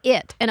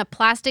it, and a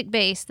plastic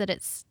base that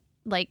it's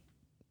like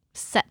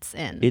sets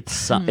in. It's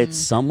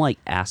some like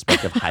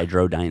aspect of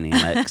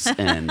hydrodynamics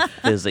and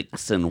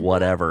physics and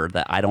whatever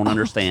that I don't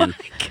understand.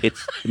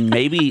 It's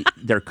maybe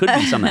there could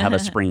be some that have a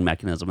spring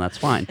mechanism. That's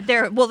fine.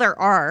 There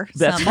are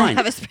That's some fine.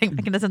 that have a spring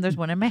mechanism. There's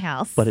one in my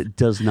house, But it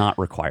does not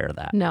require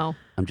that. No.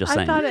 I'm just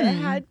saying. I thought it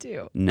had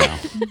to. No.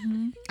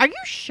 Are you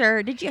sure?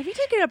 Have you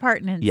taken it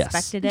apart and Yes.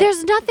 inspected it?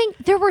 There's nothing.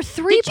 There were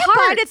three Did you parts.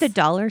 buy it at the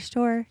dollar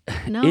store?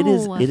 No.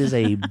 It is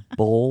a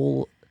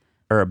bowl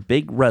or a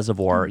big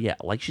reservoir. Yeah,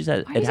 like she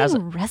said, Why it has a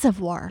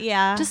reservoir.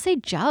 Yeah. Just say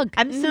jug.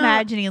 I'm just No.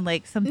 imagining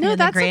like something No, in the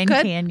that's Grand a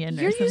good. Canyon.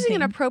 You're or something. using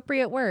an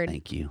appropriate word.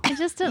 Thank you. I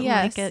just didn't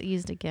Yes. like it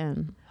used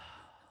again.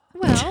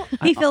 Well,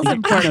 He feels I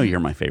important. know you're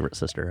my favorite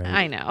sister, right?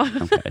 I know.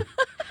 Okay.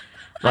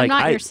 I'm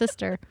not your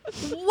sister.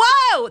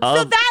 Whoa!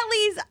 So that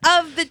leaves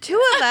of the two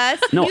of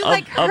us. No, you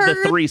of the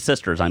three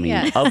sisters. I mean,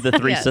 Yes. of the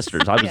three Yes.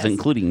 sisters, I was Yes.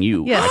 including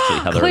you, Yes. actually,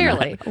 Heather.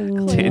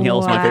 Clearly.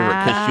 Danielle's my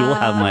favorite because she will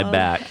have my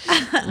back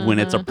when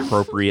it's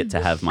appropriate to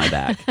have my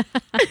back.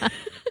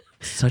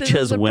 Such This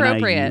is as when I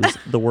appropriate. use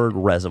the word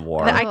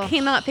reservoir. I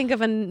cannot think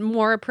of a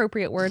more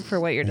appropriate word for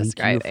what you're Thank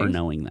describing. you for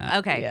knowing that.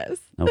 Okay. Yes.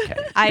 Okay.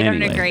 I don't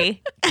Anyway.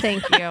 agree.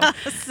 Thank you.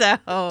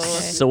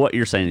 So what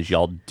you're saying is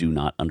y'all do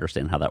not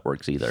understand how that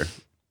works either.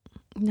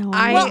 No.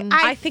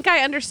 I think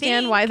I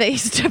understand why they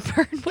used to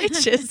burn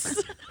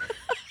witches.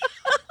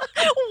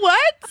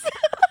 What?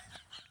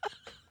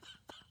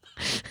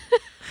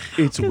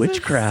 It's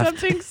witchcraft.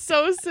 Something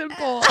so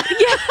simple.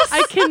 Yes.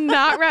 I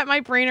cannot wrap my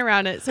brain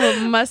around it. So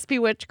it must be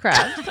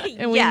witchcraft.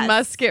 And we Yes.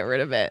 must get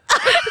rid of it.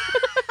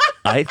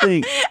 I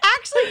think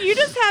Actually, you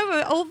just have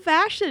an old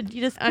fashioned.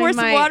 You just pour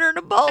some might- water in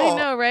a bowl. I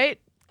know, right?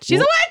 She's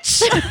a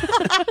witch.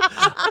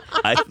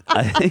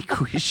 I think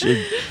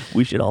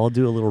we should all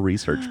do a little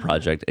research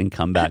project and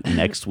come back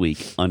next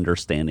week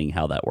understanding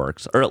how that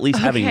works, or at least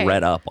having Okay.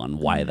 read up on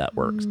why that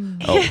works.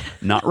 Oh,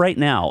 not right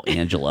now,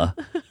 Angela.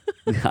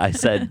 I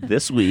said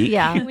this week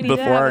Yeah. We need to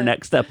before have our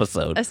next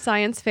episode. A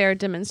science fair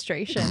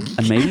demonstration.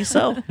 And maybe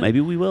so. Maybe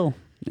we will.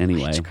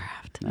 Anyway.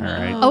 Witchcraft. All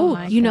right. Oh,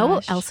 my you know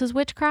what gosh. else is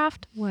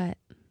witchcraft? What?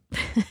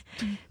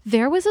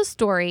 There was a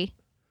story.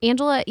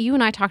 Angela, you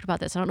and I talked about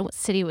this. I don't know what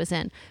city it was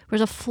in. There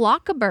was a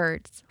flock of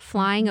birds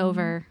flying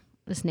over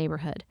this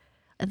neighborhood,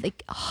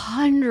 like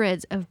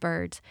hundreds of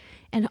birds.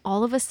 And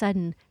all of a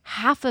sudden,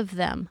 half of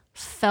them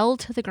fell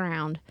to the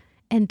ground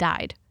and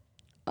died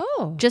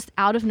Oh. just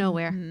out of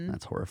nowhere.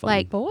 That's horrifying.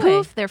 Like, Boy.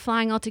 poof, they're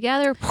flying all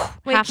together.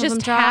 Wait, half of them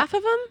just drop. half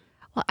of them?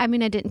 Well, I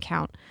mean, I didn't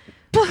count.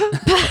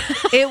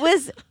 It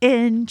was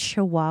in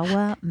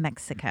Chihuahua,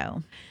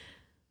 Mexico.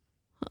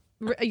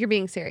 You're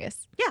being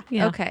serious.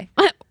 Yeah. Okay.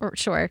 Or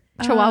sure.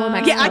 Chihuahua,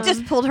 Mexico. Yeah, I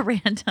just pulled a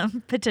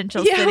random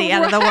potential Yeah, city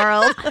out of the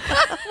world.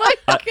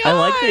 I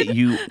like that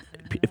you,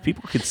 if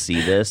people could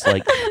see this,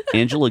 like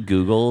Angela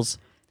Googles,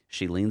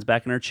 she leans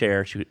back in her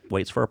chair, she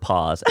waits for a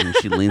pause, and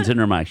she leans in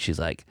her mic. She's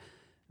like,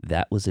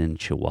 that was in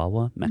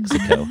Chihuahua,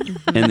 Mexico.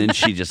 And then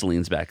she just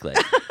leans back like,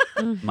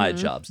 my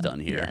job's done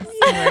here.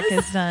 My work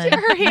is done.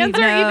 Her hands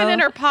You are even know, in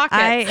her pockets.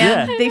 I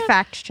am Yeah. the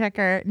fact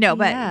checker. No,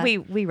 but Yeah.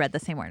 we read the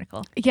same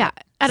article. Yeah.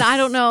 And I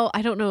don't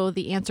know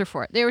the answer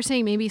for it. They were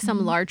saying maybe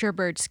some larger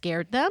bird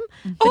scared them.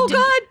 Oh,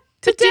 God.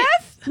 To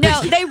death?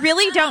 No, they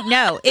really don't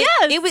know.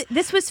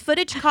 This was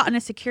footage caught on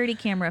a security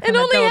camera from And a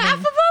only building. half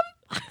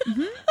of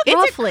them? It's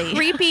Roughly. a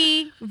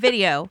creepy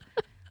video.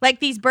 Like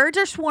these birds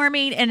are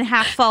swarming and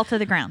half fall to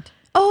the ground.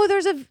 Oh,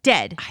 there's a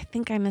dead. I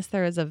think I missed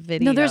there is a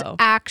video. No, there's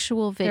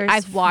actual video.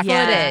 There's I've watched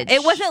footage. it.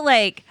 It wasn't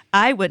like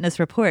eyewitness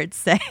reports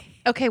say.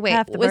 Okay, wait.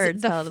 Half the was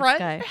birds it fell the out of the front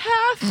sky.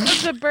 half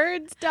of the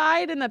birds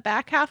died and the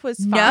back half was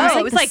fine? No,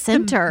 it was like the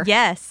center.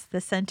 Yes, the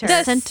center.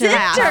 The center.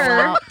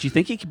 center. Do you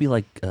think it could be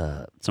like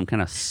some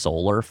kind of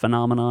solar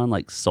phenomenon,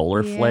 like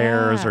solar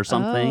flares or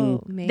something?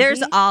 Oh, maybe?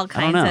 There's all I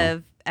kinds don't know.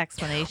 of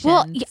explanations.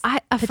 Well,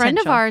 a friend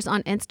of Potential. ours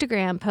on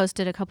Instagram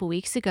posted a couple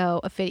weeks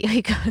ago a video.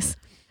 He goes,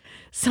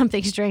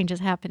 something strange is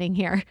happening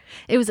here.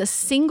 It was a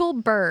single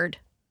bird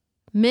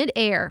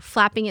midair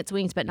flapping its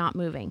wings but not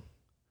moving.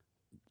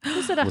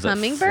 Was it a Was it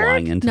hummingbird?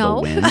 flying into No.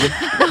 the wind?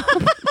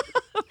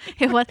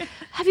 It was.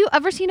 Have you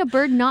ever seen a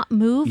bird not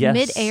move Yes.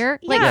 midair,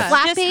 like Yeah.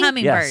 flapping Just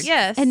hummingbirds.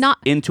 Yes. and not?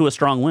 Into a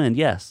strong wind,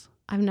 yes.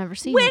 I've never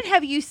seen When it.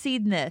 have you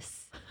seen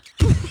this?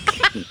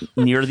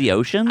 Near the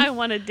ocean? I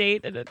want a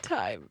date at a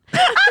time. I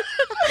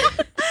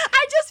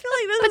just feel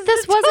like this. But is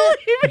this the wasn't-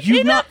 totally You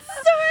made not- up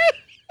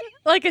story.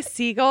 Like a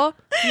seagull?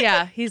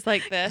 Yeah, he's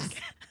like this.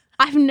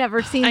 I've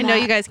never seen. I know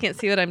that. you guys can't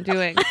see what I'm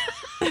doing.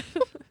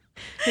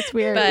 It's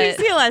weird. But-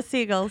 We see a lot of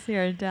seagulls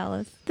here in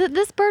Dallas.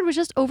 This bird was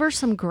just over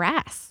some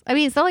grass. I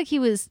mean, it's not like he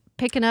was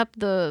picking up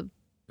the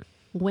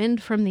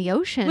wind from the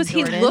ocean. Was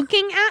he Jordan.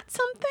 looking at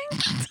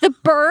something? the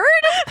bird?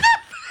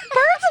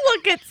 Birds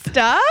look at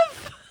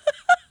stuff.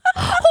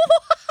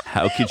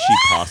 How could she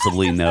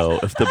possibly know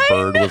if the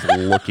bird was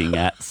looking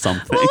at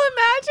something? Well,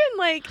 imagine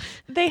like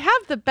they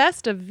have the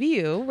best of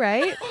view,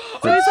 right?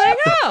 So he's like,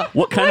 oh,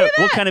 What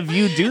kind of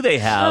view do they oh,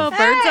 have?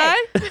 bird's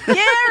eye.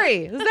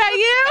 Gary, is that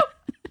you?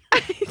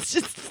 It's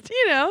just,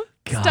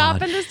 God.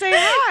 stopping to say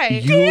hi.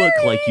 You look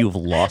like you've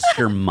lost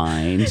your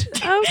mind.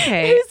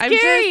 Okay. Who's I'm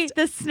Gary? just,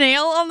 The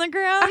snail on the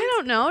ground? I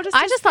don't know.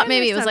 I just thought spin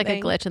maybe or it was like a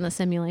something. glitch in the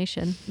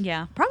simulation.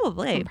 Yeah,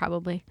 probably.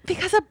 Probably.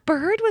 Because a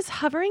bird was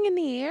hovering in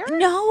the air?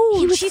 No,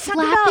 He was she's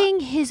talking flapping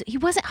his. He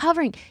wasn't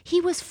hovering. He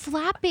was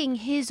flapping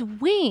his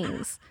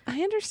wings.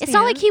 I understand. It's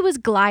not like he was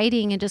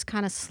gliding and just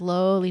kind of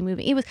slowly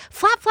moving. He was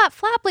flap, flap,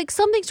 flap. Like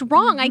something's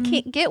wrong. I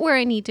can't get where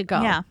I need to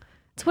go. Yeah.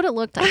 That's what it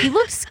looked like. He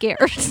looked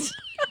scared.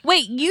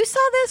 Wait, you saw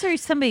this or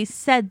somebody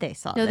said they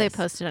saw No, this? they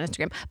posted on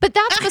Instagram. But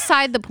that's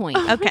beside the point.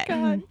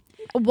 Okay.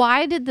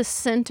 Why did the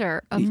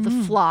center of the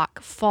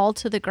flock fall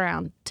to the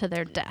ground to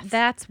their death?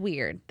 That's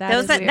weird.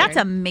 That's That's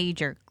a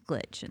major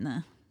glitch in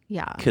the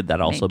Yeah. Could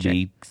that also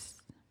be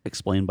Matrix.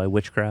 explained by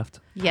witchcraft?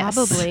 yes.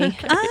 Probably.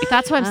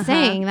 That's what I'm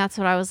saying. That's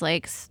what I was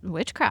like,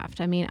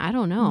 witchcraft. I mean, I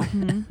don't know.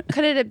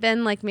 Could it have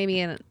been like maybe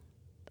an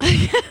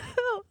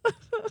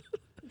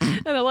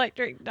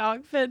electric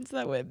dog fence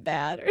that went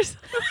bad or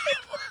something?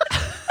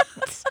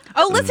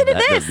 Oh, listen to That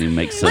this. doesn't even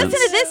make sense. Listen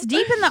to this.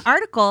 Deep in the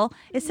article,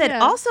 it said Yeah.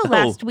 also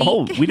last week.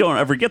 Oh, we don't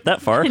ever get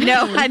that far.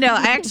 No, I know.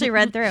 I actually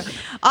read through.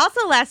 Also,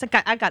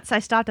 I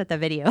stopped at the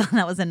video.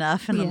 That was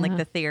enough, and then like Yeah.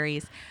 the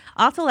theories.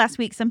 Also, last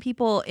week, some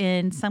people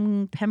in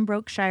some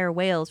Pembrokeshire,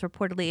 Wales,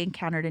 reportedly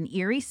encountered an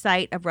eerie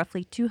sight of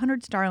roughly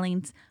 200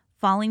 starlings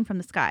falling from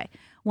the sky.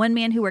 One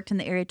man who worked in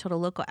the area told a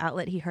local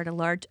outlet he heard a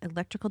large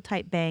electrical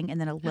type bang, and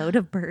then a load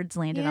of birds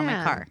landed on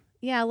my car.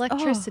 Yeah,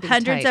 electricity.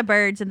 Hundreds type. of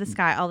birds in the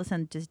sky all of a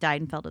sudden just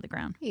died and fell to the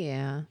ground.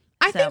 Yeah.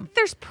 I So- think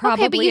there's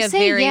probably but you a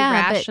say very yeah,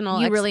 but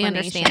rational you really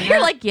explanation. understand.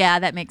 You're like, yeah,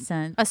 that makes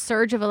sense. A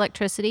surge of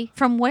electricity.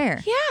 From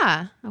where?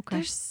 Yeah. Okay.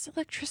 There's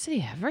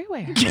electricity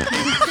everywhere.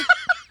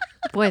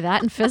 Boy,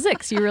 that and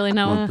physics you really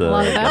know With a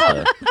lot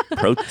about. the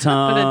protons.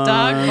 But a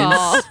dog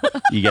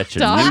ball. You got your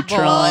Dog ball,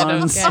 I don't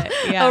neutrons. get.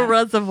 Yeah. A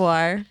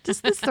reservoir.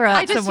 Just throw out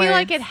I just somewhere. feel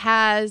like it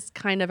has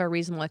kind of a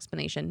reasonable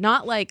explanation.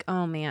 Not like,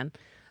 oh man,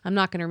 I'm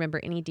not going to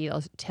remember any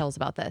details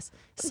about this.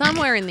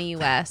 Somewhere in the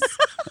U.S.,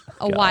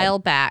 a while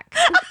back,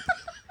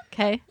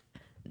 Okay.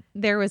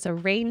 there was a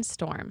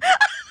rainstorm,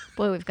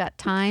 Boy, we've got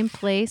time,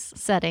 place,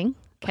 setting.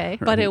 Okay.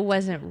 but it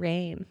wasn't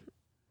rain.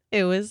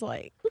 It was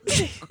like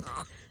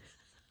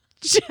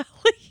jelly.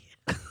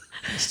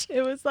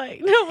 It was like,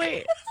 no,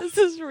 wait, this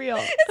is real.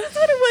 Is this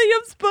one of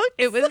William's books?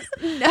 It was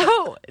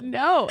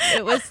no.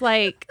 It was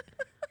like,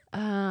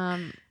 yeah,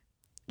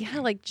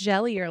 like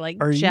jelly or like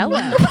Are jello.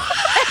 you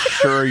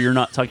sure you're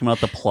not talking about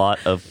the plot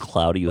of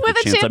Cloudy with, a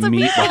Chance of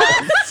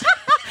Meatballs?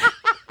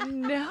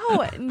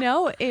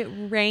 No, it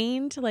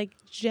rained like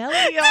jelly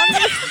on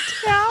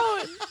this town.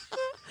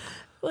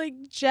 Like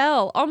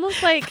gel,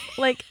 almost like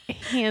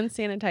hand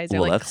sanitizer,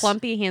 Well, like that's-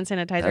 clumpy hand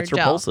sanitizer That's gel.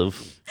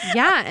 repulsive.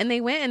 Yeah, and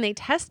they went and they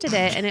tested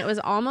it, and it was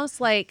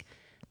almost like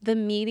the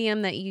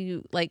medium that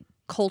you like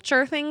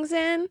culture things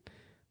in,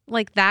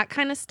 like that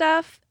kind of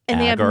stuff.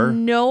 And they Agar? have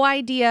no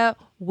idea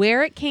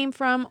where it came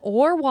from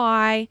or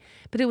why,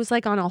 but it was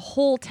like on a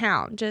whole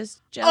town,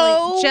 just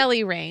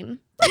jelly rain.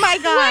 Oh my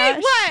gosh.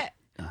 Wait,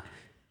 what?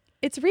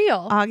 It's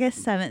real. August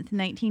 7th,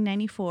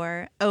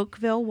 1994,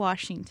 Oakville,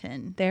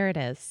 Washington. There it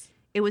is.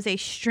 It was a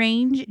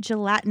strange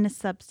gelatinous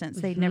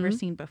substance they'd never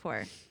seen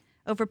before.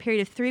 Over a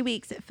period of 3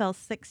 weeks, it fell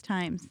 6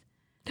 times.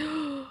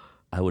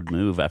 I would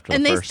move after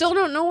And the they first. still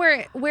don't know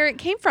where it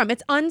came from.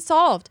 It's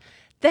unsolved.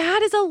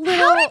 That is a little.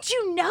 How did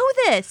you know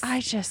this?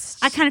 I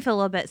kind of feel a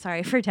little bit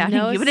sorry for doubting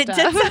No you, but it did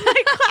stuff. sound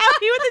like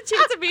Cloudy with a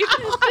Chance of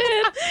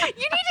Meatballs.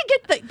 You need to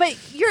get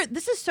But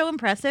this is so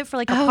impressive for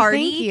like a Oh, party.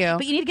 thank you.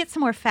 But you need to get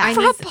some more facts.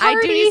 I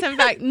do need some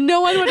facts.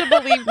 No one would have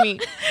believed me.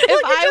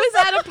 If I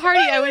was at a party,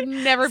 I would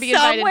never be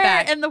invited Somewhere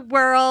back. in the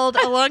world,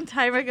 a long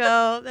time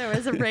ago, there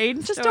was a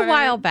rain. Just a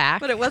while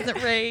back. but it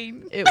wasn't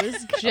rain. It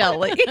was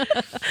jelly.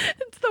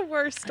 It's the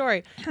worst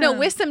story. No,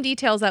 with some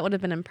details, that would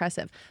have been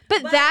impressive.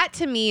 But that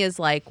to me is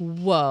like,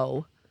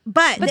 whoa.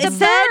 But But they the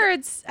said,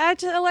 birds add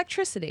to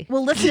electricity.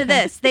 well, listen to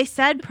this. They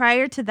said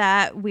prior to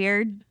that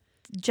weird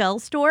gel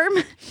storm,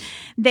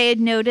 they had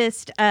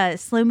noticed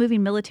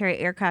slow-moving military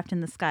aircraft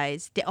in the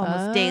skies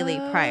almost daily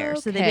prior.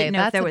 So they Okay, didn't know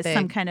if that's there a was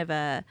some big- kind of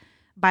a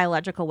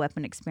biological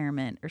weapon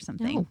experiment or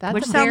something. Oh, that's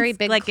which a sounds very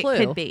big like clue.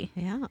 it could be.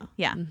 Yeah.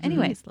 Yeah.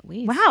 Anyways,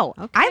 Louise. wow.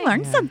 I Okay.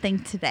 learned something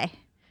today.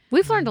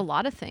 We've learned a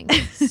lot of things.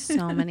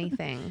 So many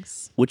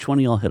things. Which one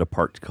of y'all hit a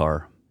parked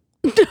car?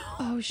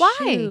 Oh, Why?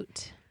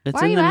 shoot. It's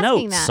Why are in you the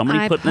asking notes. that? Somebody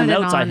I put in the put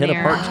it notes I on hit a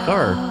there. parked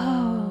car.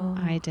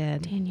 I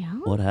did.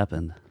 Danielle? What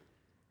happened?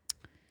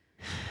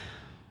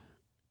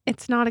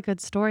 It's not a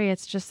good story.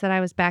 It's just that I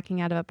was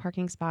backing out of a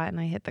parking spot and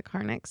I hit the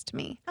car next to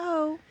me.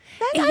 Oh,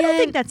 I don't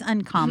think that's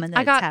uncommon. That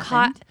I got it's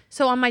caught. happened.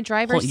 So on my Hold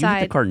driver's on, you hit the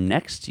side, car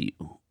next to you.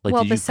 Like,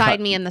 well, did you beside cut-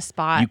 me in the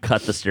spot. You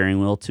cut the steering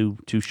wheel too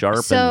sharp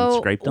and So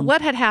scraped them?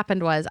 what had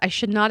happened was I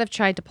should not have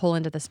tried to pull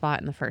into the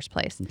spot in the first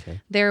place. Okay.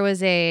 There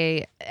was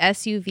a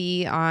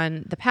SUV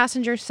on the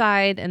passenger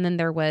side, and then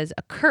there was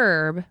a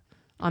curb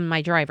on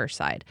my driver's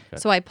side.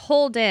 Okay. So I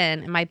pulled in,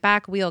 and my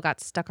back wheel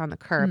got stuck on the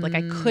curb. Like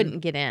I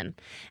couldn't get in.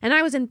 And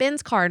I was in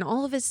Ben's car, and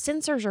all of his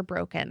sensors are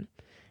broken.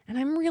 And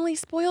I'm really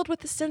spoiled with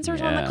the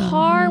sensors on the Yeah.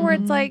 car where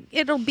it's like,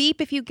 it'll beep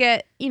if you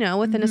get,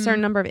 within a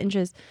certain number of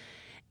inches.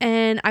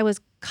 And I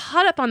was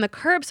caught up on the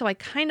curb, so I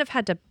kind of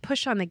had to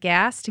push on the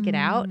gas to get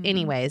out.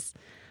 Anyways,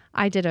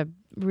 I did a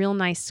real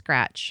nice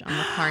scratch on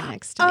the car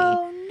next to me.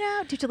 Oh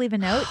no! Did you leave a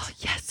note?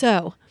 Yeah,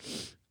 so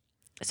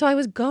I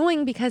was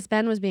going because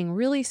Ben was being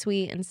really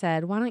sweet and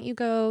said, why don't you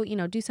go,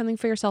 do something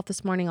for yourself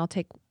this morning? I'll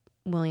take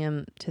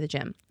William to the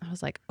gym. I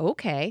was like,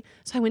 okay.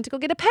 So I went to go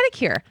get a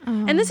pedicure.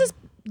 And this is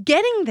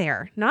getting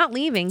there, not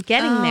leaving,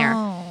 getting there.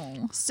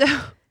 So,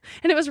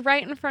 and it was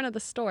right in front of the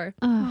store.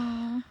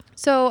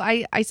 So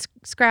I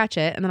scratch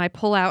it and then I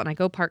pull out and I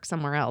go park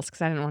somewhere else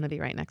because I didn't want to be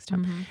right next to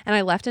him. And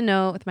I left a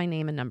note with my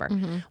name and number.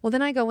 Well,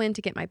 then I go in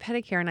to get my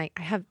pedicure and I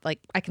have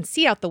I can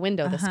see out the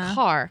window this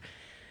car.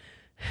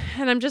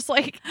 And I'm just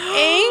like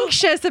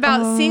anxious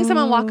about seeing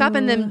someone walk up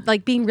and then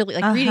being really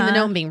reading the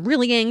note and being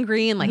really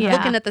angry and looking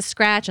at the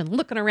scratch and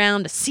looking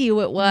around to see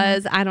who it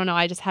was. I don't know.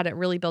 I just had it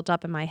really built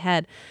up in my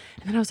head.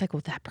 And then I was like,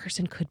 well, that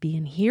person could be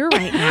in here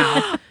right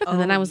now. And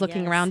then I was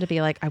looking around to be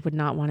like, I would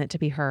not want it to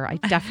be her. I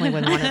definitely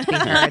wouldn't want it to be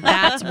her.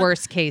 That's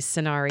worst case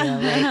scenario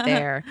right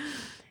there.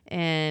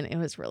 And it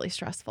was really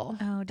stressful.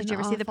 Oh, did you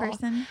ever see the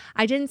person?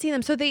 I didn't see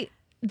them. So they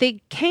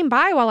came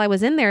by while I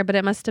was in there, but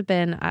it must have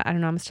been, I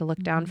don't know, I must have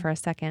looked down for a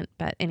second.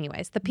 But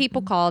anyways, the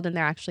people called and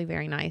they're actually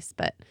very nice.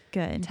 But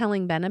Good.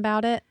 telling Ben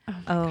about it,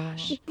 oh my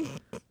gosh.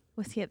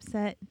 Was he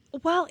upset?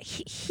 Well,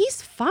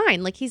 he's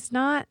fine. He's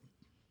not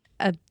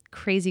a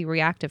crazy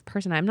reactive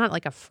person. I'm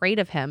not afraid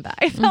of him, but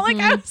I felt like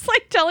I was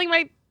telling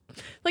my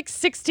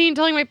 16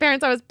 telling my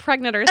parents I was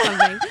pregnant or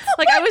something.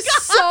 I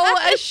was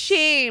so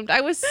ashamed.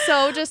 I was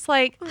so just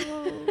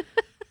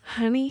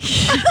honey,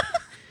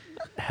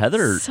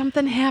 Heather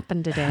something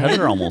happened today.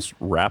 Heather almost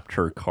wrapped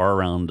her car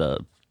around a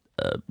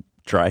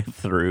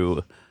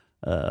drive-through.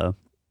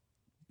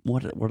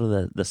 What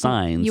are the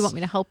signs? You want me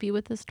to help you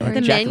with this story?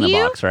 The Jack in the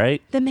menu? Box,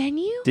 right? The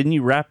menu? Didn't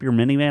you wrap your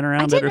minivan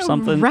around it or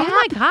something? Oh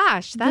my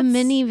gosh, The that's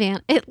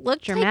minivan. It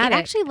looked dramatic. It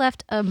actually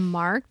left a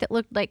mark that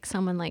looked like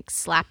someone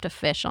slapped a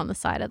fish on the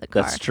side of the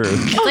car. That's true.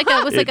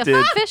 It was It a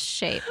did. fish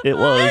shape. It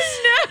was.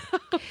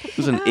 It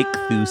was an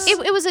ichthus.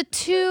 It was a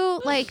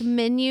two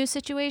menu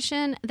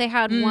situation. They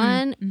had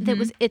one that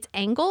was it's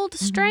angled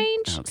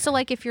strange. Okay. So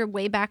if you're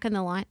way back in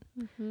the line,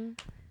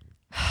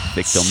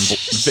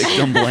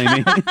 victim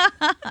blaming.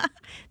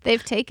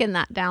 they've taken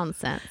that down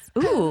since.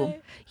 Ooh.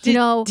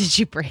 Did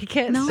you break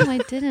it? No, I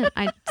didn't.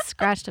 I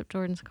scratched up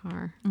Jordan's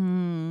car.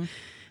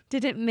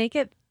 Did it make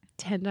it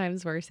 10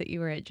 times worse that you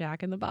were at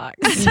Jack in the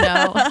Box?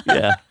 No,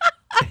 Yeah.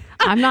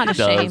 I'm not It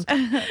does.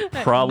 ashamed.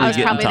 Probably I was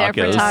getting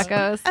probably there for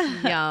tacos.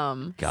 tacos.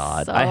 Yum.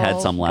 God, So I had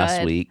some last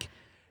good. week.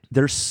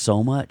 There's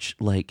so much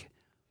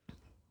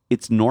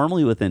it's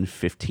normally within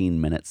 15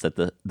 minutes that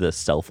the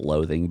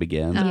self-loathing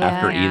begins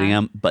after Yeah. eating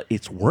them, but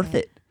it's worth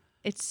it.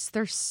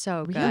 They're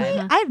so good.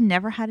 Really? I've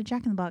never had a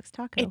Jack in the Box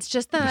taco. It's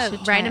just the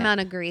should try right it.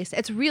 amount of grease.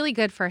 It's really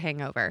good for a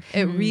hangover.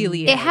 It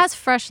really is. It has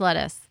fresh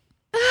lettuce.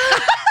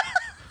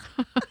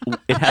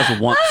 It has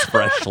once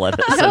fresh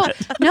lettuce No, in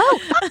it. no,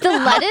 the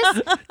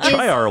lettuce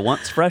Try is. our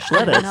once fresh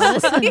lettuce. No,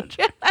 listen.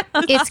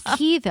 It's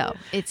key though.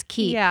 It's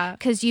key. Yeah.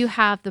 Because you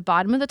have the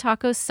bottom of the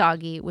taco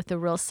soggy with the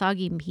real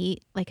soggy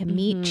meat, like a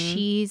meat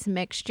cheese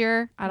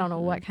mixture. I don't know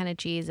what kind of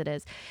cheese it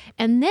is.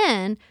 And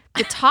then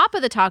the top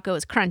of the taco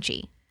is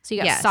crunchy. So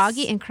you got Yes.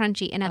 soggy and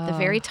crunchy. And at the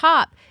very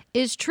top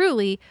is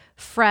truly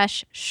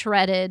fresh,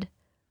 shredded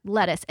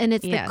lettuce, and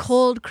it's the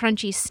cold,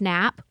 crunchy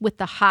snap with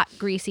the hot,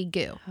 greasy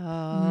goo.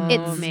 Oh,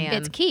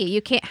 It's key.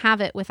 You can't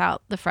have it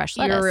without the fresh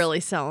lettuce. You're really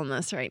selling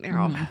this right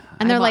now.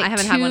 And they're like I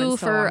haven't had one in two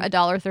so for long.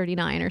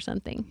 $1.39 or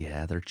something.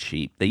 Yeah, they're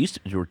cheap. They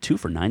were 2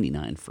 for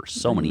 $99 for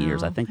so many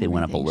years. I think they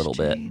went up a little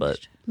bit,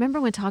 but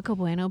Remember when Taco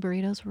Bueno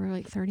burritos were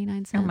like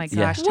 39 cents? Oh my Yeah.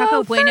 gosh,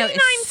 Taco Bueno is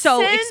 39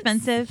 so cents?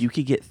 expensive. you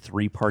could get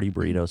 3 party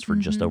burritos for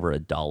just over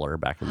 $1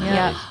 back in the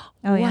Yeah. day.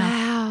 Oh yeah.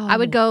 Wow. I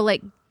would go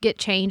like get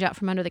change out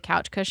from under the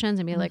couch cushions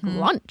and be like,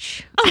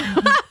 lunch.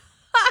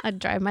 I'd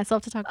drive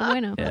myself to Taco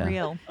Bueno. Yeah.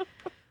 Real.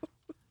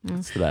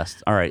 It's the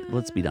best. All right,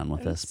 let's be done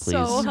with this, please.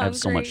 so I have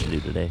so much to do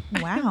today.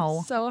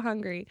 Wow. So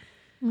hungry.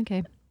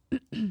 Okay.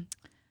 End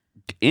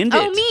it.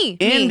 Oh, me.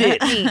 End me.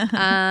 it.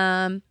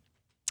 Me.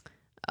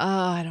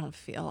 I don't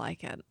feel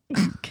like it.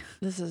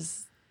 This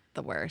is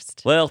the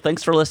worst. Well,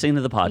 thanks for listening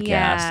to the podcast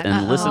Yeah,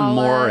 and listen call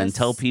more and us.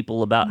 tell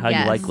people about how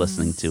you like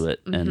listening to it.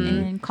 And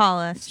And call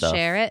us. Stuff.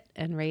 Share it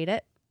and rate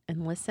it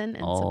and listen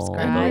and All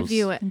subscribe. those.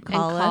 Review it. And And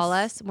call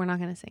us. We're not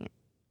going to sing it.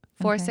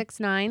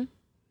 469.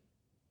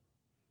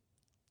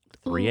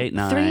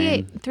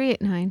 389.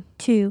 389.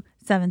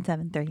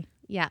 2773.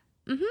 Yeah.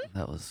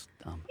 That was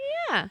dumb.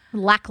 Yeah.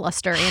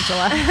 Lackluster,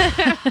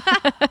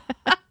 Angela.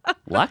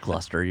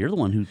 Lackluster. You're the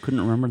one who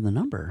couldn't remember the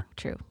number.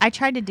 True. I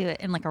tried to do it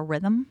in like a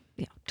rhythm.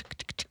 Yeah.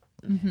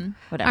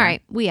 Whatever. All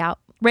right. We out.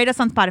 Rate us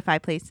on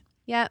Spotify, please.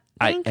 Yeah.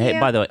 Thank Hey, you.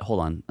 by the way, hold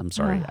on. I'm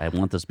sorry. I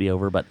want this to be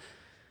over, but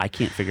I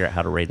can't figure out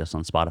how to rate us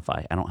on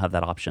Spotify. I don't have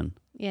that option.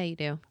 Yeah, you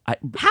do. How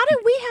did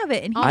we have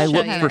it? And he I show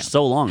looked you. for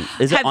so long.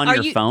 Is it Have- on are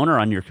your you- phone or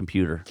on your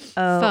computer?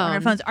 on our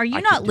Phone. phones. Are you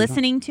I not could do that.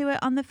 listening to it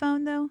on the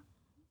phone though?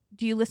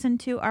 Do you listen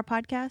to our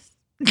podcast?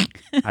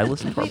 I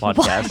listen to our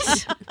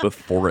podcast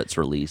before it's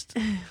released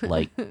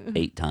like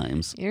 8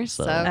 times. You're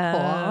so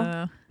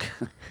Uh,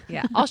 cool.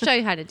 Yeah. I'll show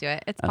you how to do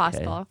it. It's Okay,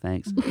 possible.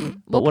 thanks. We'll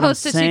But what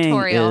post I'm a saying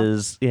tutorial.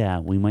 is, yeah,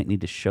 we might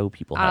need to show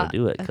people how to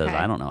do it because okay.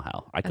 I don't know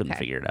how. I couldn't Okay.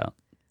 figure it out.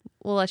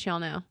 We'll let y'all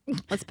know.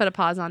 Let's put a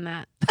pause on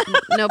that.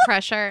 No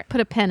pressure. Put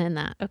a pin in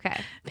that.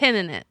 Okay. Pin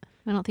in it.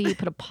 I don't think you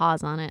put a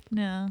pause on it.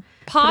 No.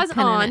 Pause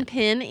pin in on, it.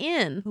 pin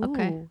in.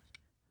 Okay. Ooh.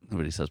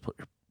 Nobody says put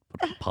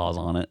a pause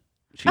on it.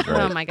 She's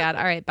right. Oh my God.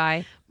 All right.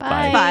 Bye.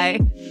 Bye.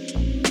 Bye.